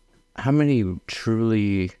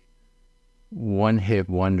truly one-hit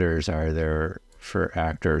wonders are there for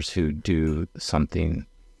actors who do something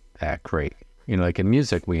that great? You know, like in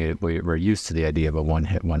music, we're used to the idea of a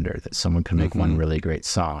one-hit wonder, that someone can make one really great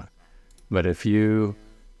song. But if you,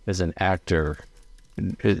 as an actor,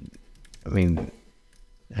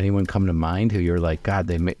 anyone come to mind who you're like, God,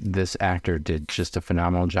 this actor did just a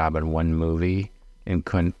phenomenal job in one movie and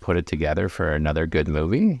couldn't put it together for another good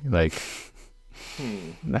movie? Like,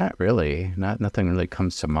 not really. Nothing really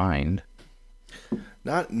comes to mind.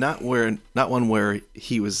 Not one where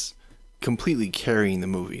he was completely carrying the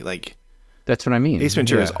movie. Like, that's what I mean. Ace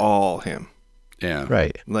Ventura is all him. Yeah.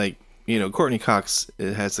 Right. Like, you know, Courtney Cox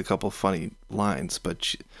has a couple funny lines, but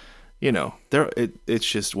she, you know, it's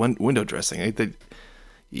just one window dressing.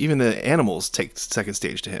 Even the animals take second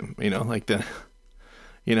stage to him. You know, like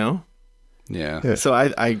you know. Yeah. So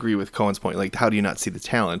I agree with Cohen's point. Like, how do you not see the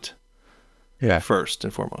talent? Yeah. First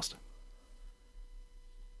and foremost.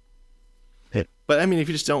 Yeah. But I mean, if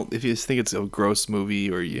you just think it's a gross movie,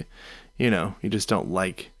 or you just don't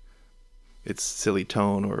like its silly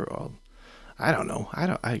tone, or I don't know. I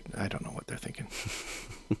don't know what they're thinking.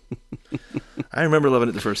 I remember loving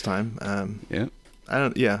it the first time. Yeah.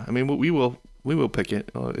 I mean, we will pick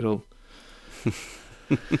it. It'll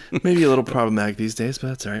maybe a little problematic these days, but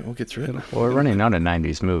that's all right. We'll get through it. Well, we're running out of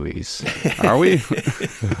 90s movies. Are we?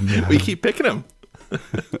 We keep picking them.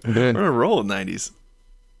 We're on a roll of 90s.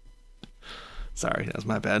 Sorry, that was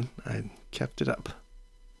my bad. I kept it up.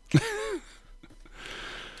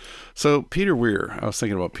 So Peter Weir. I was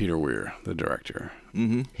thinking about Peter Weir, the director.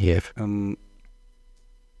 Mm-hmm. Yeah.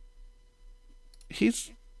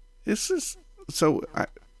 So I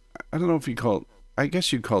don't know if you call. I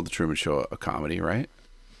guess you'd call the Truman Show a comedy, right?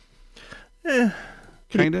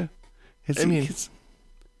 Kinda. It's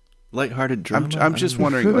lighthearted drama. I'm just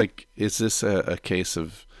wondering, like, is this a case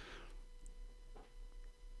of?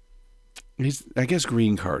 I guess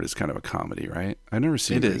Green Card is kind of a comedy, right? I've never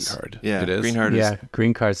seen Green Card. Yeah, it is. Green Card. Yeah,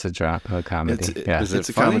 Green Card's a comedy. It's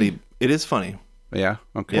a comedy. It is funny. Yeah.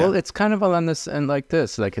 Okay. Well, it's kind of on this and like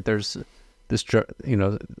this. Like, there's this,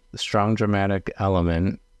 strong dramatic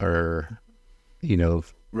element, or,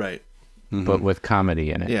 right. But with comedy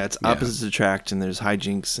in it. Yeah, it's opposites attract, and there's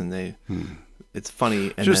hijinks, and it's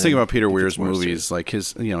funny. And just thinking about Peter Weir's movies, like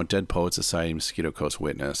his, Dead Poets Society, Mosquito Coast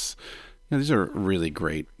Witness. These are really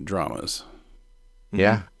great dramas.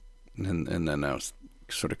 Yeah. And then I was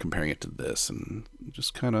sort of comparing it to this, and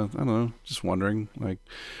just kind of, I don't know, just wondering, like,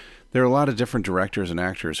 there are a lot of different directors and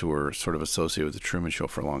actors who were sort of associated with the Truman Show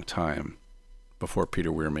for a long time before Peter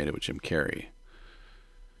Weir made it with Jim Carrey.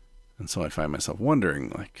 And so I find myself wondering,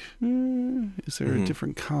 like, is there a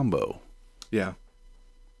different combo? Yeah.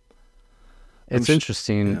 It's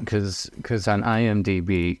interesting because on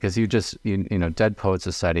IMDb, because Dead Poets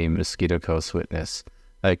Society, Mosquito Coast Witness,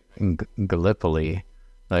 like in Gallipoli,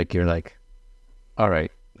 like, you're like, all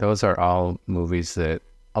right, those are all movies that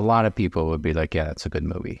a lot of people would be like, yeah, that's a good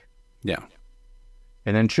movie. Yeah.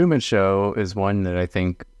 And then Truman Show is one that I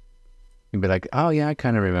think you'd be like, oh yeah, I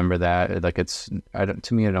kind of remember that. Like, I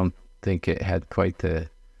don't think it had quite the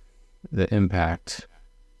impact,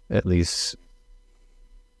 at least,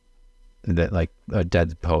 that like a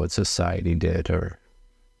Dead Poets Society did, or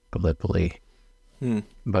Gallipoli.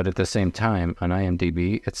 But at the same time, on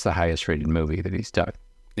IMDb, it's the highest rated movie that he's done.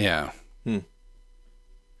 Yeah. Which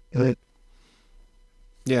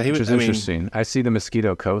is interesting. I see the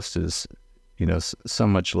Mosquito Coast as, so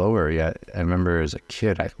much lower, yet I remember as a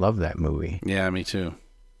kid, I loved that movie. Yeah, me too.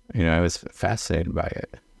 I was fascinated by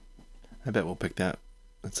it. I bet we'll pick that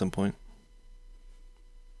at some point.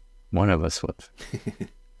 One of us was.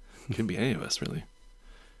 Could be any of us, really.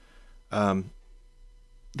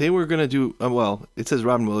 They were going to do, it says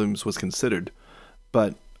Robin Williams was considered,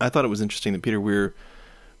 but I thought it was interesting that Peter Weir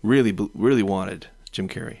really wanted Jim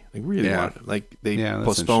Carrey. Like, really wanted. Like, they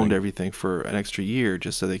postponed everything for an extra year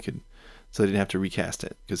just so they didn't have to recast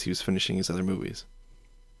it, because he was finishing his other movies.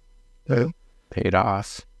 Paid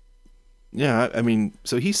off. Yeah, I mean,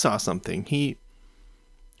 so he saw something. He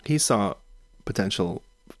saw potential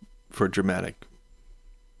for dramatic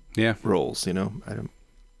roles,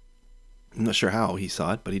 I'm not sure how he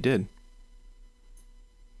saw it, but he did.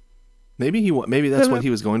 Maybe that's what he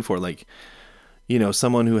was going for, like,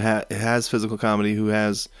 someone who has physical comedy, who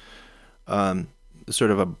has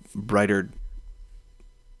sort of a brighter,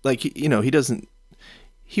 like,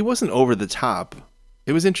 he wasn't over the top.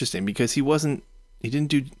 It was interesting because he didn't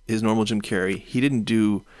do his normal Jim Carrey. He didn't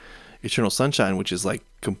do Eternal Sunshine, which is like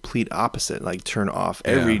complete opposite, like turn off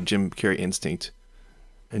every Jim Carrey instinct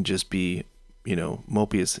and just be,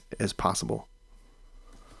 mopey as possible.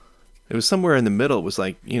 It was somewhere in the middle. It was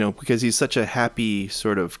like, because he's such a happy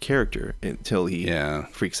sort of character until he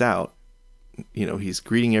freaks out. He's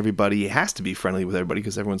greeting everybody. He has to be friendly with everybody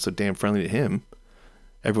because everyone's so damn friendly to him.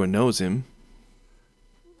 Everyone knows him.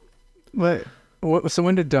 What? So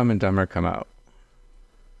when did Dumb and Dumber come out?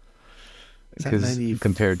 Because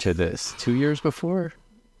compared to this, 2 years before?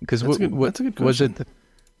 Because that's a good question.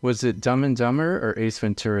 Was it Dumb and Dumber or Ace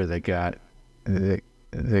Ventura that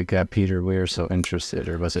got Peter Weir so interested,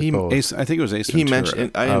 or was it both? I think it was Ace Ventura. He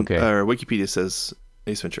mentioned, Wikipedia says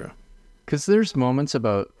Ace Ventura. Because there's moments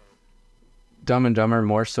about Dumb and Dumber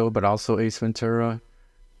more so, but also Ace Ventura,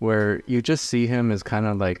 where you just see him as kind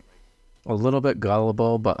of like a little bit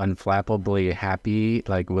gullible, but unflappably happy,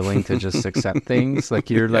 like willing to just accept things. Like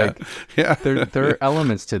you're there are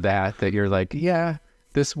elements to that you're like, yeah,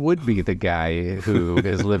 this would be the guy who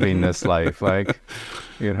is living this life. Like,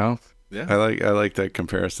 Yeah. I like that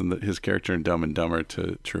comparison, that his character in Dumb and Dumber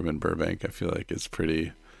to Truman Burbank. I feel like it's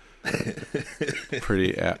pretty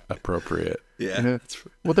appropriate. Yeah.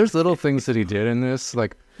 Well, there's little things that he did in this,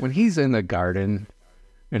 like when he's in the garden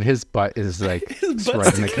and his butt is like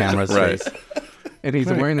right in the camera's face, and he's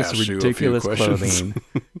wearing this ridiculous clothing,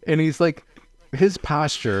 and he's like, his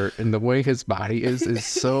posture and the way his body is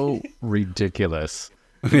so ridiculous.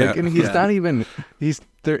 Like, and he's not even,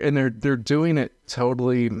 they're doing it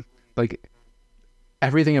totally, like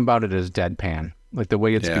everything about it is deadpan, like the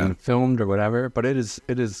way it's being filmed or whatever, but it is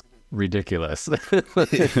ridiculous.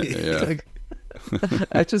 Like,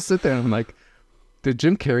 I just sit there and I'm like, did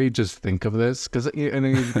Jim Carrey just think of this? Because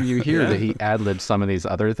you hear that he ad-libbed some of these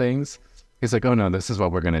other things. He's like, oh no, this is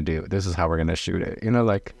what we're gonna do. This is how we're gonna shoot it.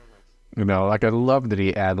 Like I love that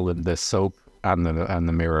he ad-libbed this soap on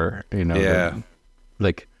the mirror.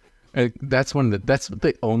 That's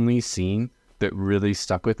the only scene that really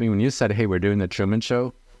stuck with me. When you said, hey, we're doing the Truman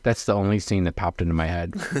Show, that's the only scene that popped into my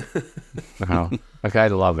head. Like, I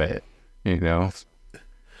love it,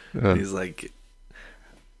 He's like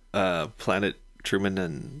Planet Truman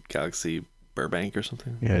and Galaxy Burbank or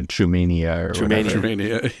something. Yeah, Trumania or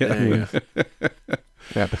Trumania.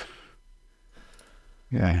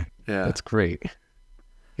 Yeah. That's great.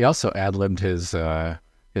 He also ad-libbed his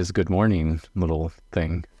Good Morning little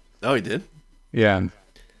thing. Oh, he did? Yeah.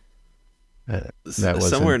 That was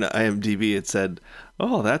somewhere in IMDb it said,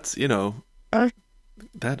 oh, that's,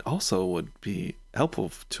 that also would be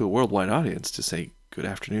helpful to a worldwide audience to say good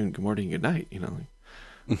afternoon, good morning, good night,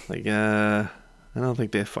 I don't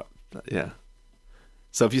think they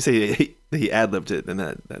so if you say he ad-libbed it, then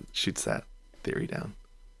that shoots that theory down,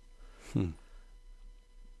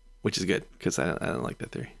 which is good because I don't like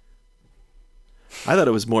that theory. I thought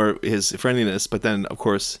it was more his friendliness, but then of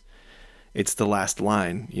course it's the last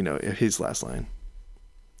line, his last line.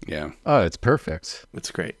 Yeah. Oh, it's perfect.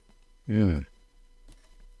 It's great. Yeah.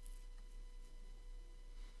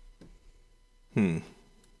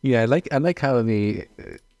 Yeah, I like how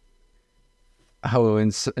how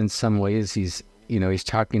in some ways he's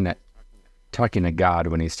talking to God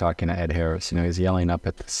when he's talking to Ed Harris. He's yelling up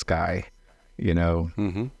at the sky. Or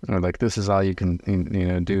like, this is all you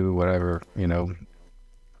can do, whatever.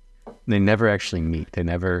 They never actually meet. They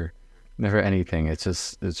never anything. It's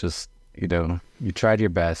just you tried your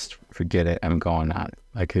best. Forget it. I'm going on.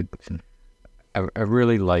 I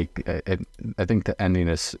really like it. I think the ending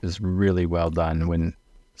is really well done when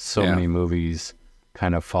so many movies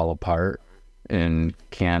kind of fall apart and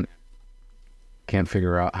can't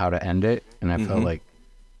figure out how to end it. And I felt like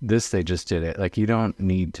they just did it. Like, you don't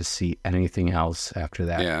need to see anything else after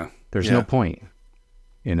that. Yeah. There's no point,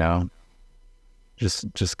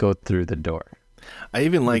 just go through the door. I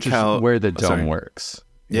even like how where the dome works.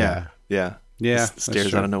 Yeah.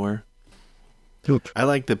 Stairs out of nowhere. I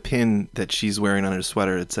like the pin that she's wearing on her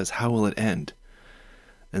sweater. It says, how will it end?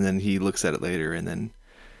 And then he looks at it later, and then,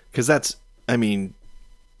 because that's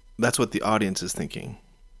what the audience is thinking.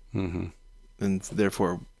 And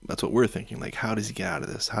therefore that's what we're thinking. Like, how does he get out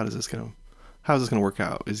of this? How is this going to work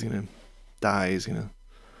out? Is he going to die?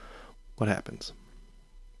 What happens?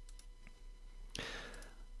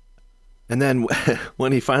 And then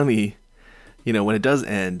when he finally, when it does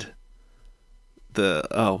end,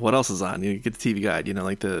 what else is on? You get the TV guide,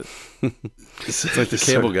 like the... It's like the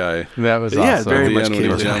cable guy. That was awesome. Very much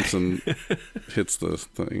cable guy. Jumps and hits the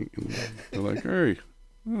thing. And they're like, hey,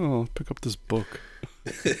 I'll pick up this book.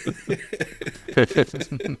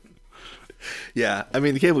 Yeah,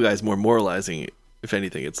 the cable guy is more moralizing. If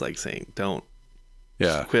anything, it's like saying, don't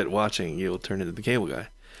quit watching, you'll turn into the cable guy.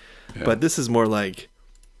 Yeah. But this is more like,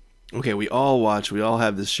 okay, we all watch, we all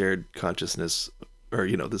have this shared consciousness, or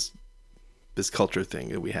this culture thing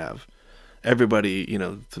that we have. Everybody,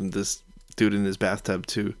 from this dude in his bathtub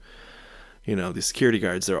to the security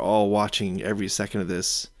guards, they're all watching every second of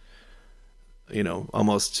this,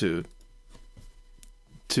 almost to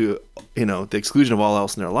the exclusion of all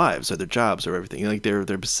else in their lives or their jobs or everything. Like they're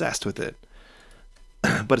obsessed with it.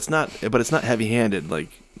 But it's not heavy-handed like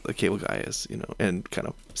the cable guy is, and kind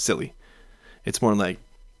of silly. It's more like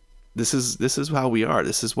this is how we are.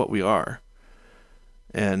 This is what we are.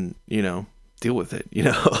 And, deal with it,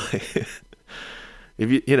 If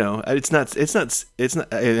it's not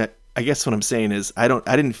I guess what I'm saying is I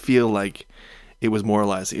didn't feel like it was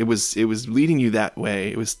moralizing. It was leading you that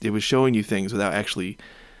way. It was showing you things without actually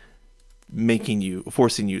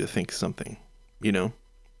forcing you to think something, Do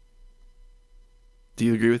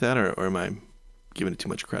you agree with that, or am I giving it too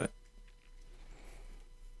much credit?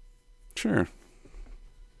 Sure.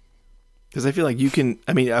 Because I feel like you can,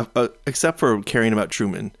 except for caring about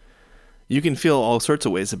Truman, you can feel all sorts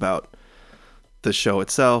of ways about the show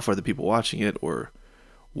itself or the people watching it, or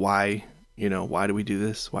why do we do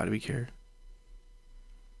this? Why do we care?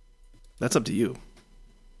 That's up to you.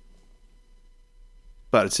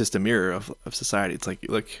 But it's just a mirror of society. It's like,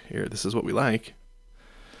 look here, this is what we like.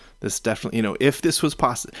 This definitely, if this was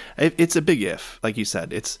possible, it's a big if, like you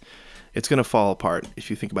said, it's going to fall apart if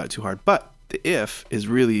you think about it too hard. But the if is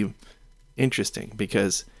really interesting,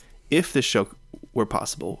 because if this show were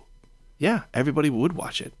possible, yeah, everybody would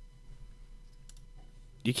watch it.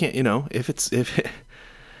 You can't, if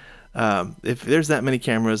there's that many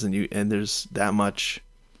cameras and there's that much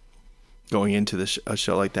going into a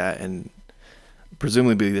show like that, and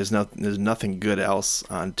presumably there's nothing good else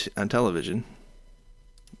on television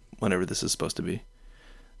whenever this is supposed to be,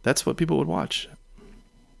 that's what people would watch.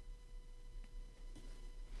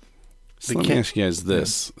 So let me ask you guys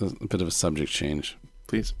this, a bit of a subject change.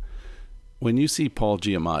 Please. When you see Paul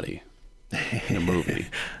Giamatti in a movie,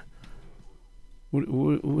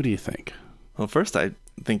 what do you think? Well, first I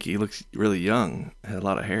think he looks really young, had a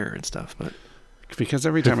lot of hair and stuff, but because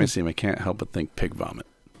every time I see him, I can't help but think pig vomit.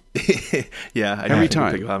 Yeah, I every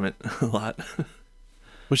time pig vomit a lot.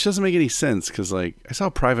 Which doesn't make any sense, because I saw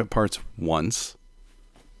Private Parts once,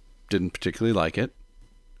 didn't particularly like it.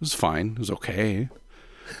 It was fine. It was okay.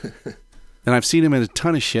 And I've seen him in a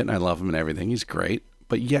ton of shit, and I love him and everything. He's great.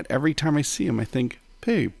 But yet, every time I see him, I think,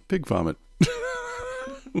 pig vomit.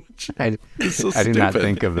 I did not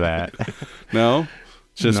think of that. No?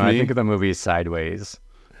 Just me? I think of the movie Sideways.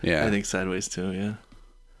 Yeah. I think Sideways too, yeah.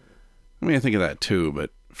 I think of that too,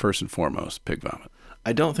 but first and foremost, pig vomit.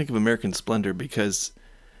 I don't think of American Splendor because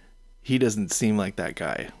he doesn't seem like that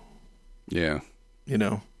guy. Yeah.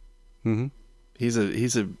 Mm-hmm. He's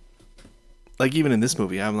a like, even in this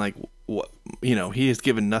movie, I'm like, what? He is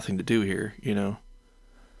given nothing to do here.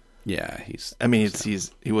 Yeah, he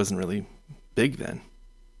wasn't really big then.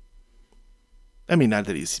 Not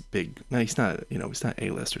that he's big. No, he's not. He's not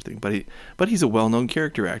A-list or thing. But he's a well-known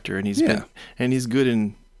character actor, and he's good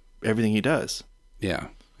in everything he does. Yeah,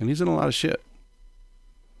 and he's in a lot of shit.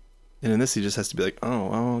 And in this, he just has to be like,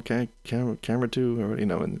 oh, okay, camera two, or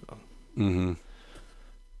And mm-hmm.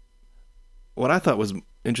 What I thought was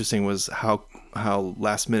interesting was how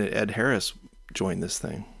last minute Ed Harris joined this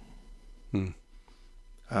thing. Who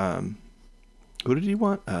did he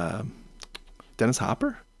want? Dennis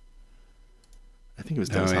Hopper? I think it was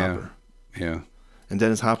Dennis Hopper. Yeah. And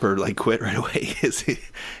Dennis Hopper quit right away because he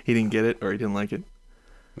didn't get it, or he didn't like it.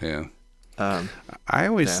 Yeah. I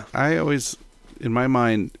always, in my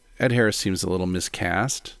mind, Ed Harris seems a little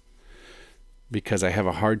miscast, because I have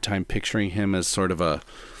a hard time picturing him as sort of a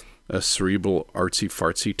cerebral,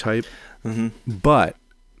 artsy-fartsy type. Mm-hmm. But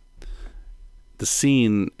the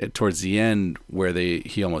scene towards the end where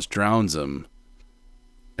he almost drowns him,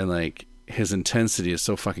 and his intensity is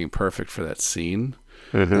so fucking perfect for that scene.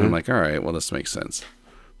 Mm-hmm. And I'm like, all right, well, this makes sense.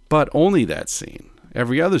 But only that scene.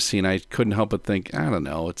 Every other scene, I couldn't help but think, I don't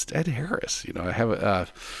know, it's Ed Harris. I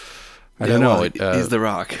have I don't know. He's the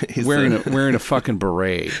Rock. He's wearing a fucking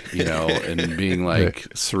beret, and being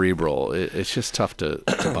cerebral. It's just tough to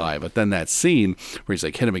buy. But then that scene where he's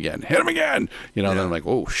like, hit him again. Then I'm like,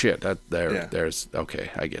 oh shit, there's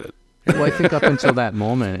okay, I get it. Well, I think up until that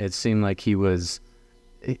moment, it seemed like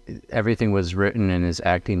everything was written and his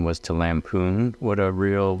acting was to lampoon what a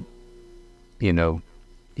real,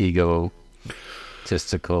 egotistical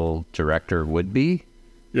director would be.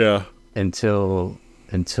 Yeah. Until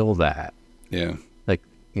that. Yeah.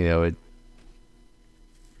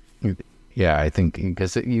 I think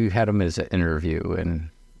because you had him as an interview, and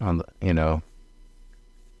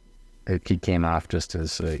he came off just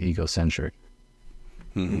as egocentric,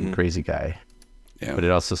 crazy guy. Yeah. But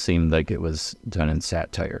it also seemed like it was done in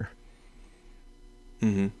satire.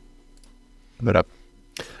 Mm-hmm. But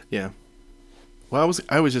yeah. Well,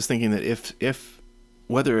 I was just thinking that if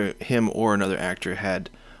whether him or another actor had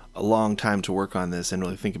a long time to work on this and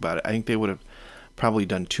really think about it, I think they would have probably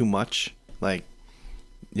done too much, like,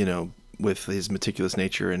 you know, with his meticulous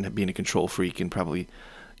nature and being a control freak, and probably,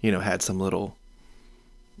 you know, had some little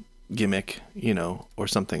gimmick, you know, or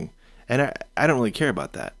something. And I don't really care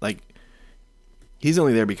about that. Like, he's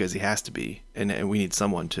only there because he has to be, and we need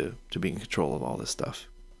someone to be in control of all this stuff.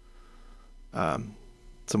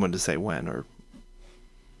 Someone to say when, or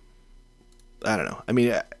I don't know. I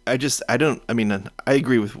mean, I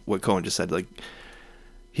agree with what Cohen just said. Like,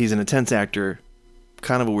 he's an intense actor,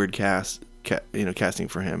 kind of a weird casting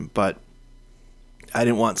for him, but I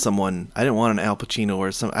didn't want an Al Pacino or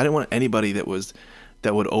I didn't want anybody that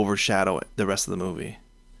would overshadow the rest of the movie.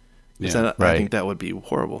 Yeah, I think that would be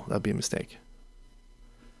horrible. That'd be a mistake.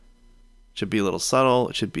 It should be a little subtle.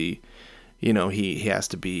 It should be, you know, he has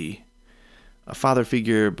to be a father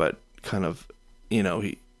figure, but kind of, you know,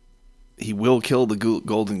 he will kill the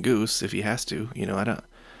golden goose if he has to. You know, I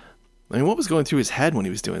mean, what was going through his head when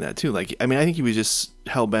he was doing that too? Like, I mean, I think he was just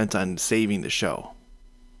hell bent on saving the show.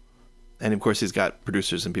 And of course, he's got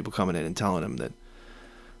producers and people coming in and telling him that,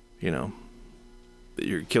 you know, that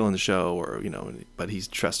you're killing the show, or, you know, but he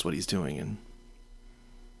trusts what he's doing.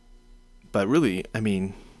 But really, I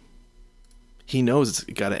mean, he knows it's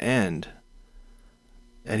got to end,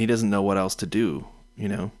 and he doesn't know what else to do, you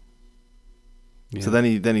know. Yeah. So then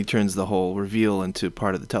he turns the whole reveal into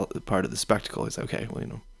part of the spectacle. He's like, okay, well, you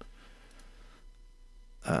know,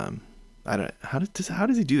 I don't. How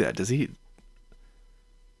does he do that?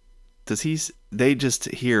 They just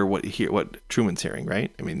hear what Truman's hearing, right?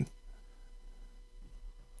 I mean,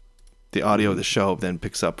 the audio of the show then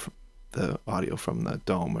picks up the audio from the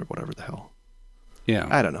dome or whatever the hell. Yeah.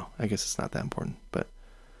 I don't know. I guess it's not that important, but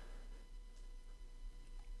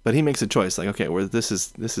he makes a choice. Like, okay, where this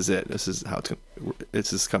is it. This is how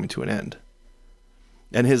this is coming to an end.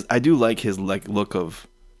 And I do like his look of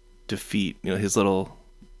defeat. You know, his little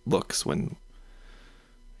looks when,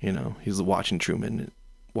 you know, he's watching Truman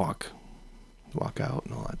walk out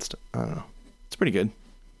and all that stuff. I don't know. It's pretty good.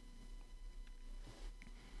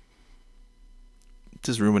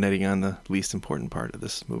 Just ruminating on the least important part of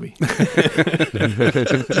this movie.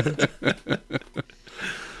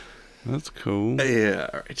 That's cool. Yeah,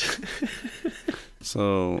 all right.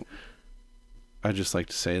 So, I'd just like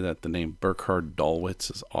to say that the name Burkhard Dulwitz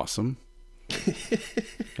is awesome.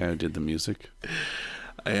 Guy who did the music.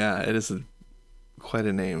 Yeah, it is quite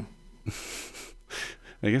a name.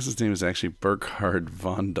 I guess his name is actually Burkhard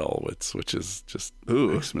von Dulwitz, which is just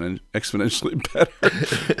exponentially better.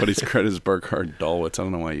 But he's credited as Burkhard Dulwitz. I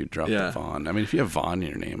don't know why you dropped the von. I mean, if you have von in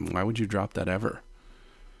your name, why would you drop that ever?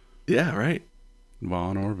 Yeah, right.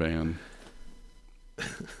 Von or Van.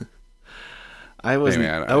 I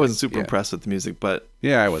wasn't super impressed with the music, but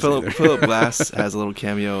I wasn't. Philip Glass has a little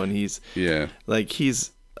cameo, and he's you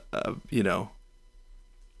know,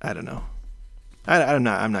 I don't know. I'm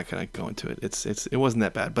not gonna go into it. It wasn't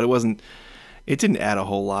that bad, but it didn't add a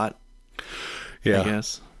whole lot. Yeah, I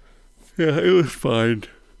guess. Yeah, it was fine.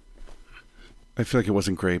 I feel like it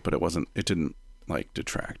wasn't great, but it didn't like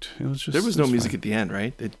detract. It was just there was no music at the end,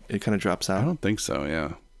 right? It kind of drops out. I don't think so.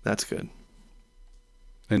 Yeah, that's good.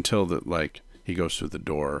 Until he goes through the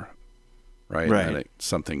door, right? Right. And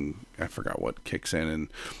something, I forgot what, kicks in, and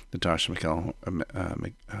Natasha what's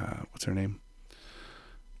her name?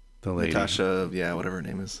 The lady, Natasha, whatever her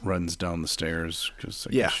name is, runs down the stairs because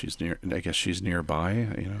I guess she's nearby.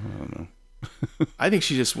 You know, I don't know. I think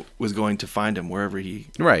she just was going to find him wherever he.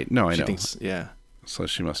 Right. No, I know. Thinks, yeah. So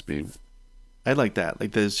she must be. I like that.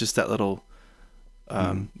 Like, there's just that little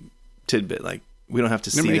tidbit. Like, we don't have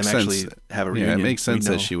to see them actually have a reunion. Yeah, it makes sense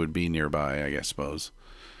that she would be nearby, I suppose.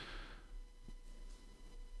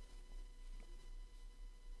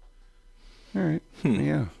 All right.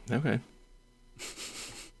 Yeah. Okay.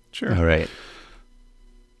 Sure. All right.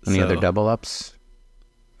 Any other double ups?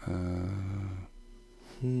 We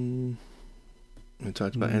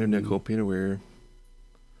talked about Andrew Niccol, Peter Weir,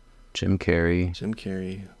 Jim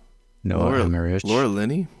Carrey, Noah Emmerich, Laura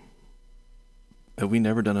Linney. Have we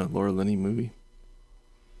never done a Laura Linney movie?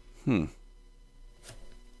 Maybe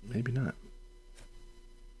not.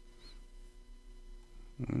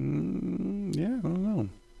 Yeah, I don't know.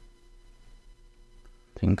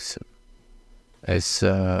 I think so. It's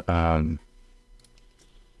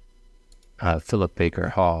Philip Baker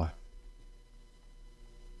Hall,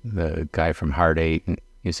 the guy from Hard Eight, and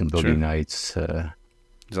he's in Boogie Nights.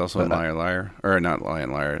 He's also in Liar Liar, or not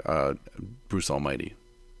Lion Liar, Bruce Almighty.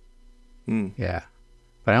 Yeah,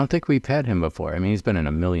 but I don't think we've had him before. I mean, he's been in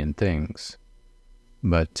a million things,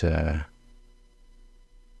 but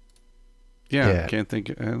Yeah. I don't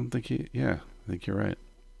think he. Yeah, I think you're right.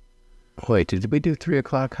 Wait, did we do 3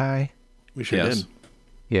 O'Clock High? We sure did.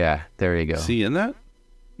 Yeah, there you go. Is he in that?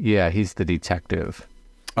 Yeah, he's the detective.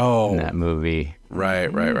 Oh, in that movie. Right.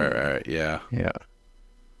 Yeah. Yeah.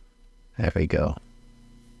 There we go.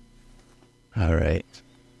 All right.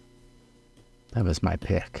 That was my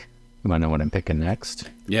pick. You want to know what I'm picking next?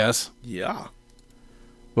 Yes. Yeah.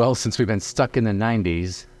 Well, since we've been stuck in the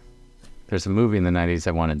 90s, there's a movie in the 90s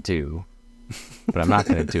I want to do, but I'm not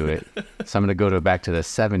going to do it. So I'm going to go back to the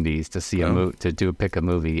 70s to see pick a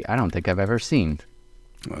movie I don't think I've ever seen.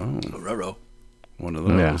 Oh. Roro. One of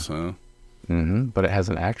those, huh? Mm-hmm. But it has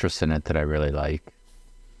an actress in it that I really like.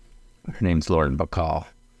 Her name's Lauren Bacall.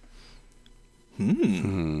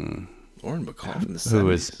 Lauren Bacall from the 70s. Who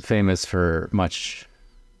was famous for much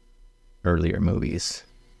earlier movies.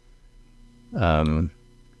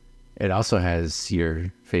 It also has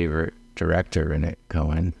your favorite director in it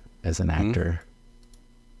going as an actor.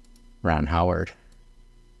 Ron Howard.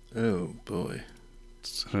 Oh, boy.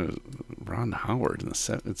 It's, Ron Howard in the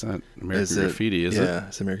set. It's not American Graffiti, is it? Yeah,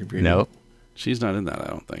 it's American Graffiti. Nope. She's not in that, I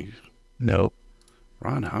don't think. Nope.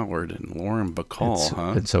 Ron Howard and Lauren Bacall,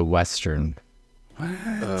 huh? It's a Western. What?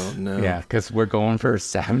 Oh, no. Yeah, because we're going for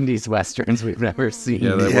 70s Westerns we've never seen.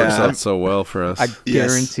 Yeah, that works out so well for us. I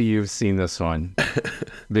guarantee you've seen this one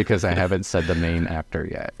because I haven't said the main actor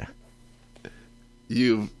yet.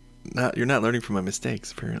 You're not learning from my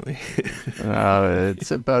mistakes, apparently.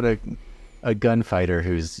 It's about a gunfighter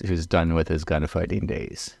who's done with his gunfighting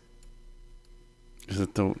days. Is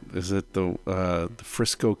it the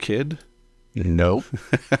Frisco Kid? Nope.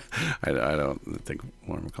 I don't think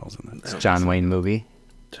Lauren Bacall's in that. It's a John Wayne movie.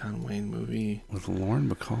 John Wayne movie. With Lauren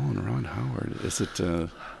Bacall and Ron Howard. Is it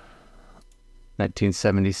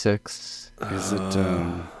 1976? Is it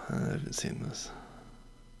I haven't seen this.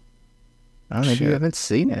 Oh, maybe you haven't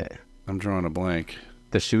seen it. I'm drawing a blank.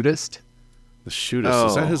 The Shootist? The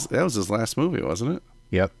Shootist. Is that was his last movie, wasn't it?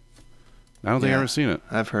 Yep. I don't think I've ever seen it.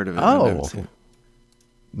 I've heard of it. Oh. I've never seen it.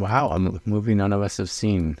 Wow, a movie none of us have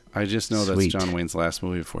seen. I just know Sweet. that's John Wayne's last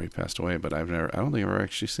movie before he passed away, but I don't think I've ever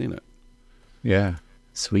actually seen it. Yeah.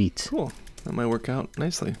 Sweet. Cool. That might work out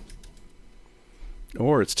nicely.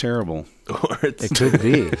 Or it's terrible. It could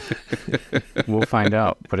be. We'll find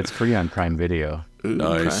out, but it's free on Prime Video. Ooh,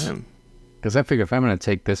 nice. Because I figure if I'm going to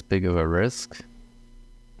take this big of a risk,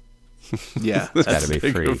 yeah, it's got to be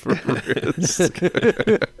free.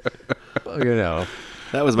 Well, you know.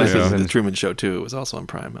 That was my thing with the Truman Show, too. It was also on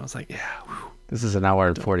Prime. I was like, yeah. Whew. This is an hour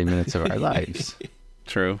and 40 minutes of our lives.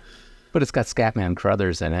 True. But it's got Scatman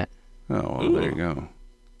Crothers in it. Oh, well, there you go.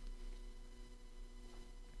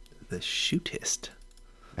 The Shootist.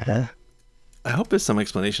 I hope there's some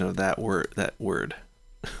explanation of that word.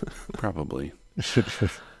 Probably.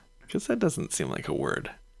 Because that doesn't seem like a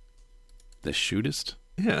word. The Shootist?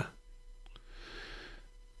 Yeah.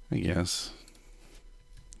 I guess.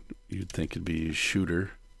 You'd think it'd be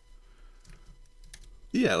shooter.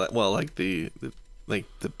 Yeah, like the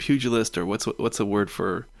pugilist, or what's a word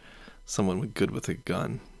for someone good with a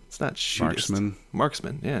gun? It's not shootist.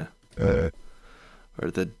 Marksman, yeah. Or I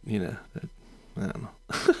don't know.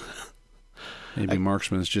 Maybe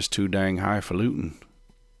marksman's just too dang high for looting.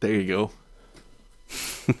 There you go.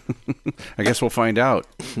 I guess we'll find out.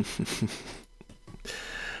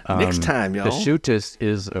 Next time, y'all. The shootist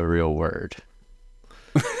is a real word.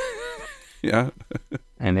 Yeah.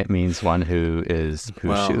 And it means one who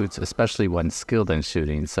shoots, especially one skilled in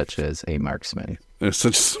shooting, such as a marksman. I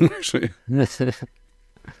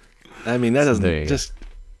mean, that doesn't just...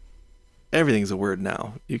 Everything's a word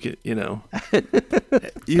now. You could,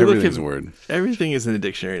 everything's a word. Everything is in the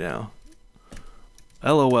dictionary now.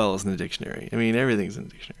 LOL is in the dictionary. I mean, everything's in the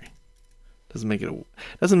dictionary. Doesn't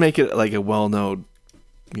make it like a well-known,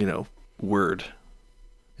 word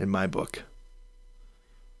in my book.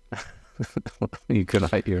 You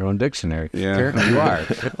could write your own dictionary. Yeah. Apparently you are.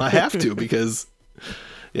 I have to because,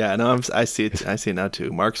 I see it. I see it now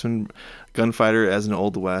too. Marksman, gunfighter as an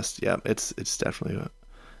Old West. Yeah, it's definitely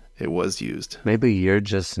it was used. Maybe you're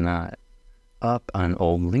just not up on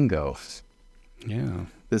old lingo. Yeah,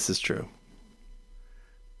 this is true.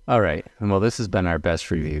 All right. Well, this has been our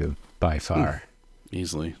best review by far.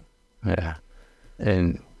 Easily. Yeah.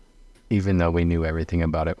 And even though we knew everything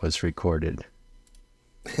about it was recorded.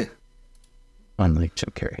 Unlike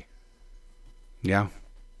Jim Carrey. Yeah.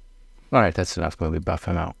 All right, that's enough movie buff.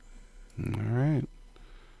 I'm out. All right.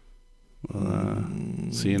 Well,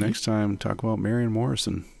 see you next time. Talk about Marion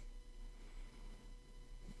Morrison.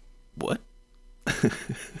 What?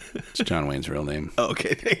 It's John Wayne's real name. Oh,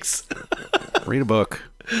 okay, thanks. Read a book.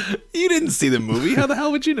 You didn't see the movie. How the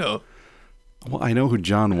hell would you know? Well, I know who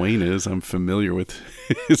John Wayne is. I'm familiar with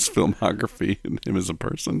his filmography and him as a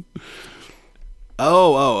person.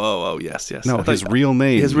 Oh, yes. No, his real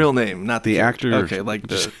name. His real name, not the actor. Okay, like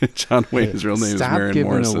the John Wayne's real name is Marion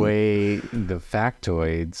Morrison. Stop giving away the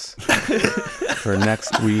factoids for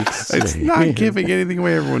next week's. It's not giving anything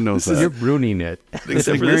away. Everyone knows that. You're ruining it.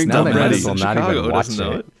 Except for this Now they might dumbass as well in not Chicago even watch doesn't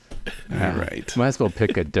know it. All right. Might as well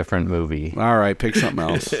pick a different movie. All right, pick something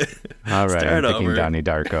else. All right, Start I'm picking over. Donnie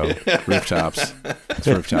Darko. Rooftops. It's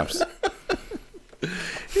rooftops.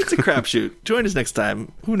 It's a crapshoot. Join us next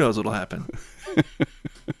time. Who knows what'll happen?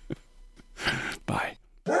 Bye.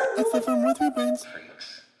 It's the Fun with Three Brains.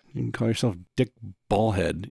 You can call yourself Dick Ballhead.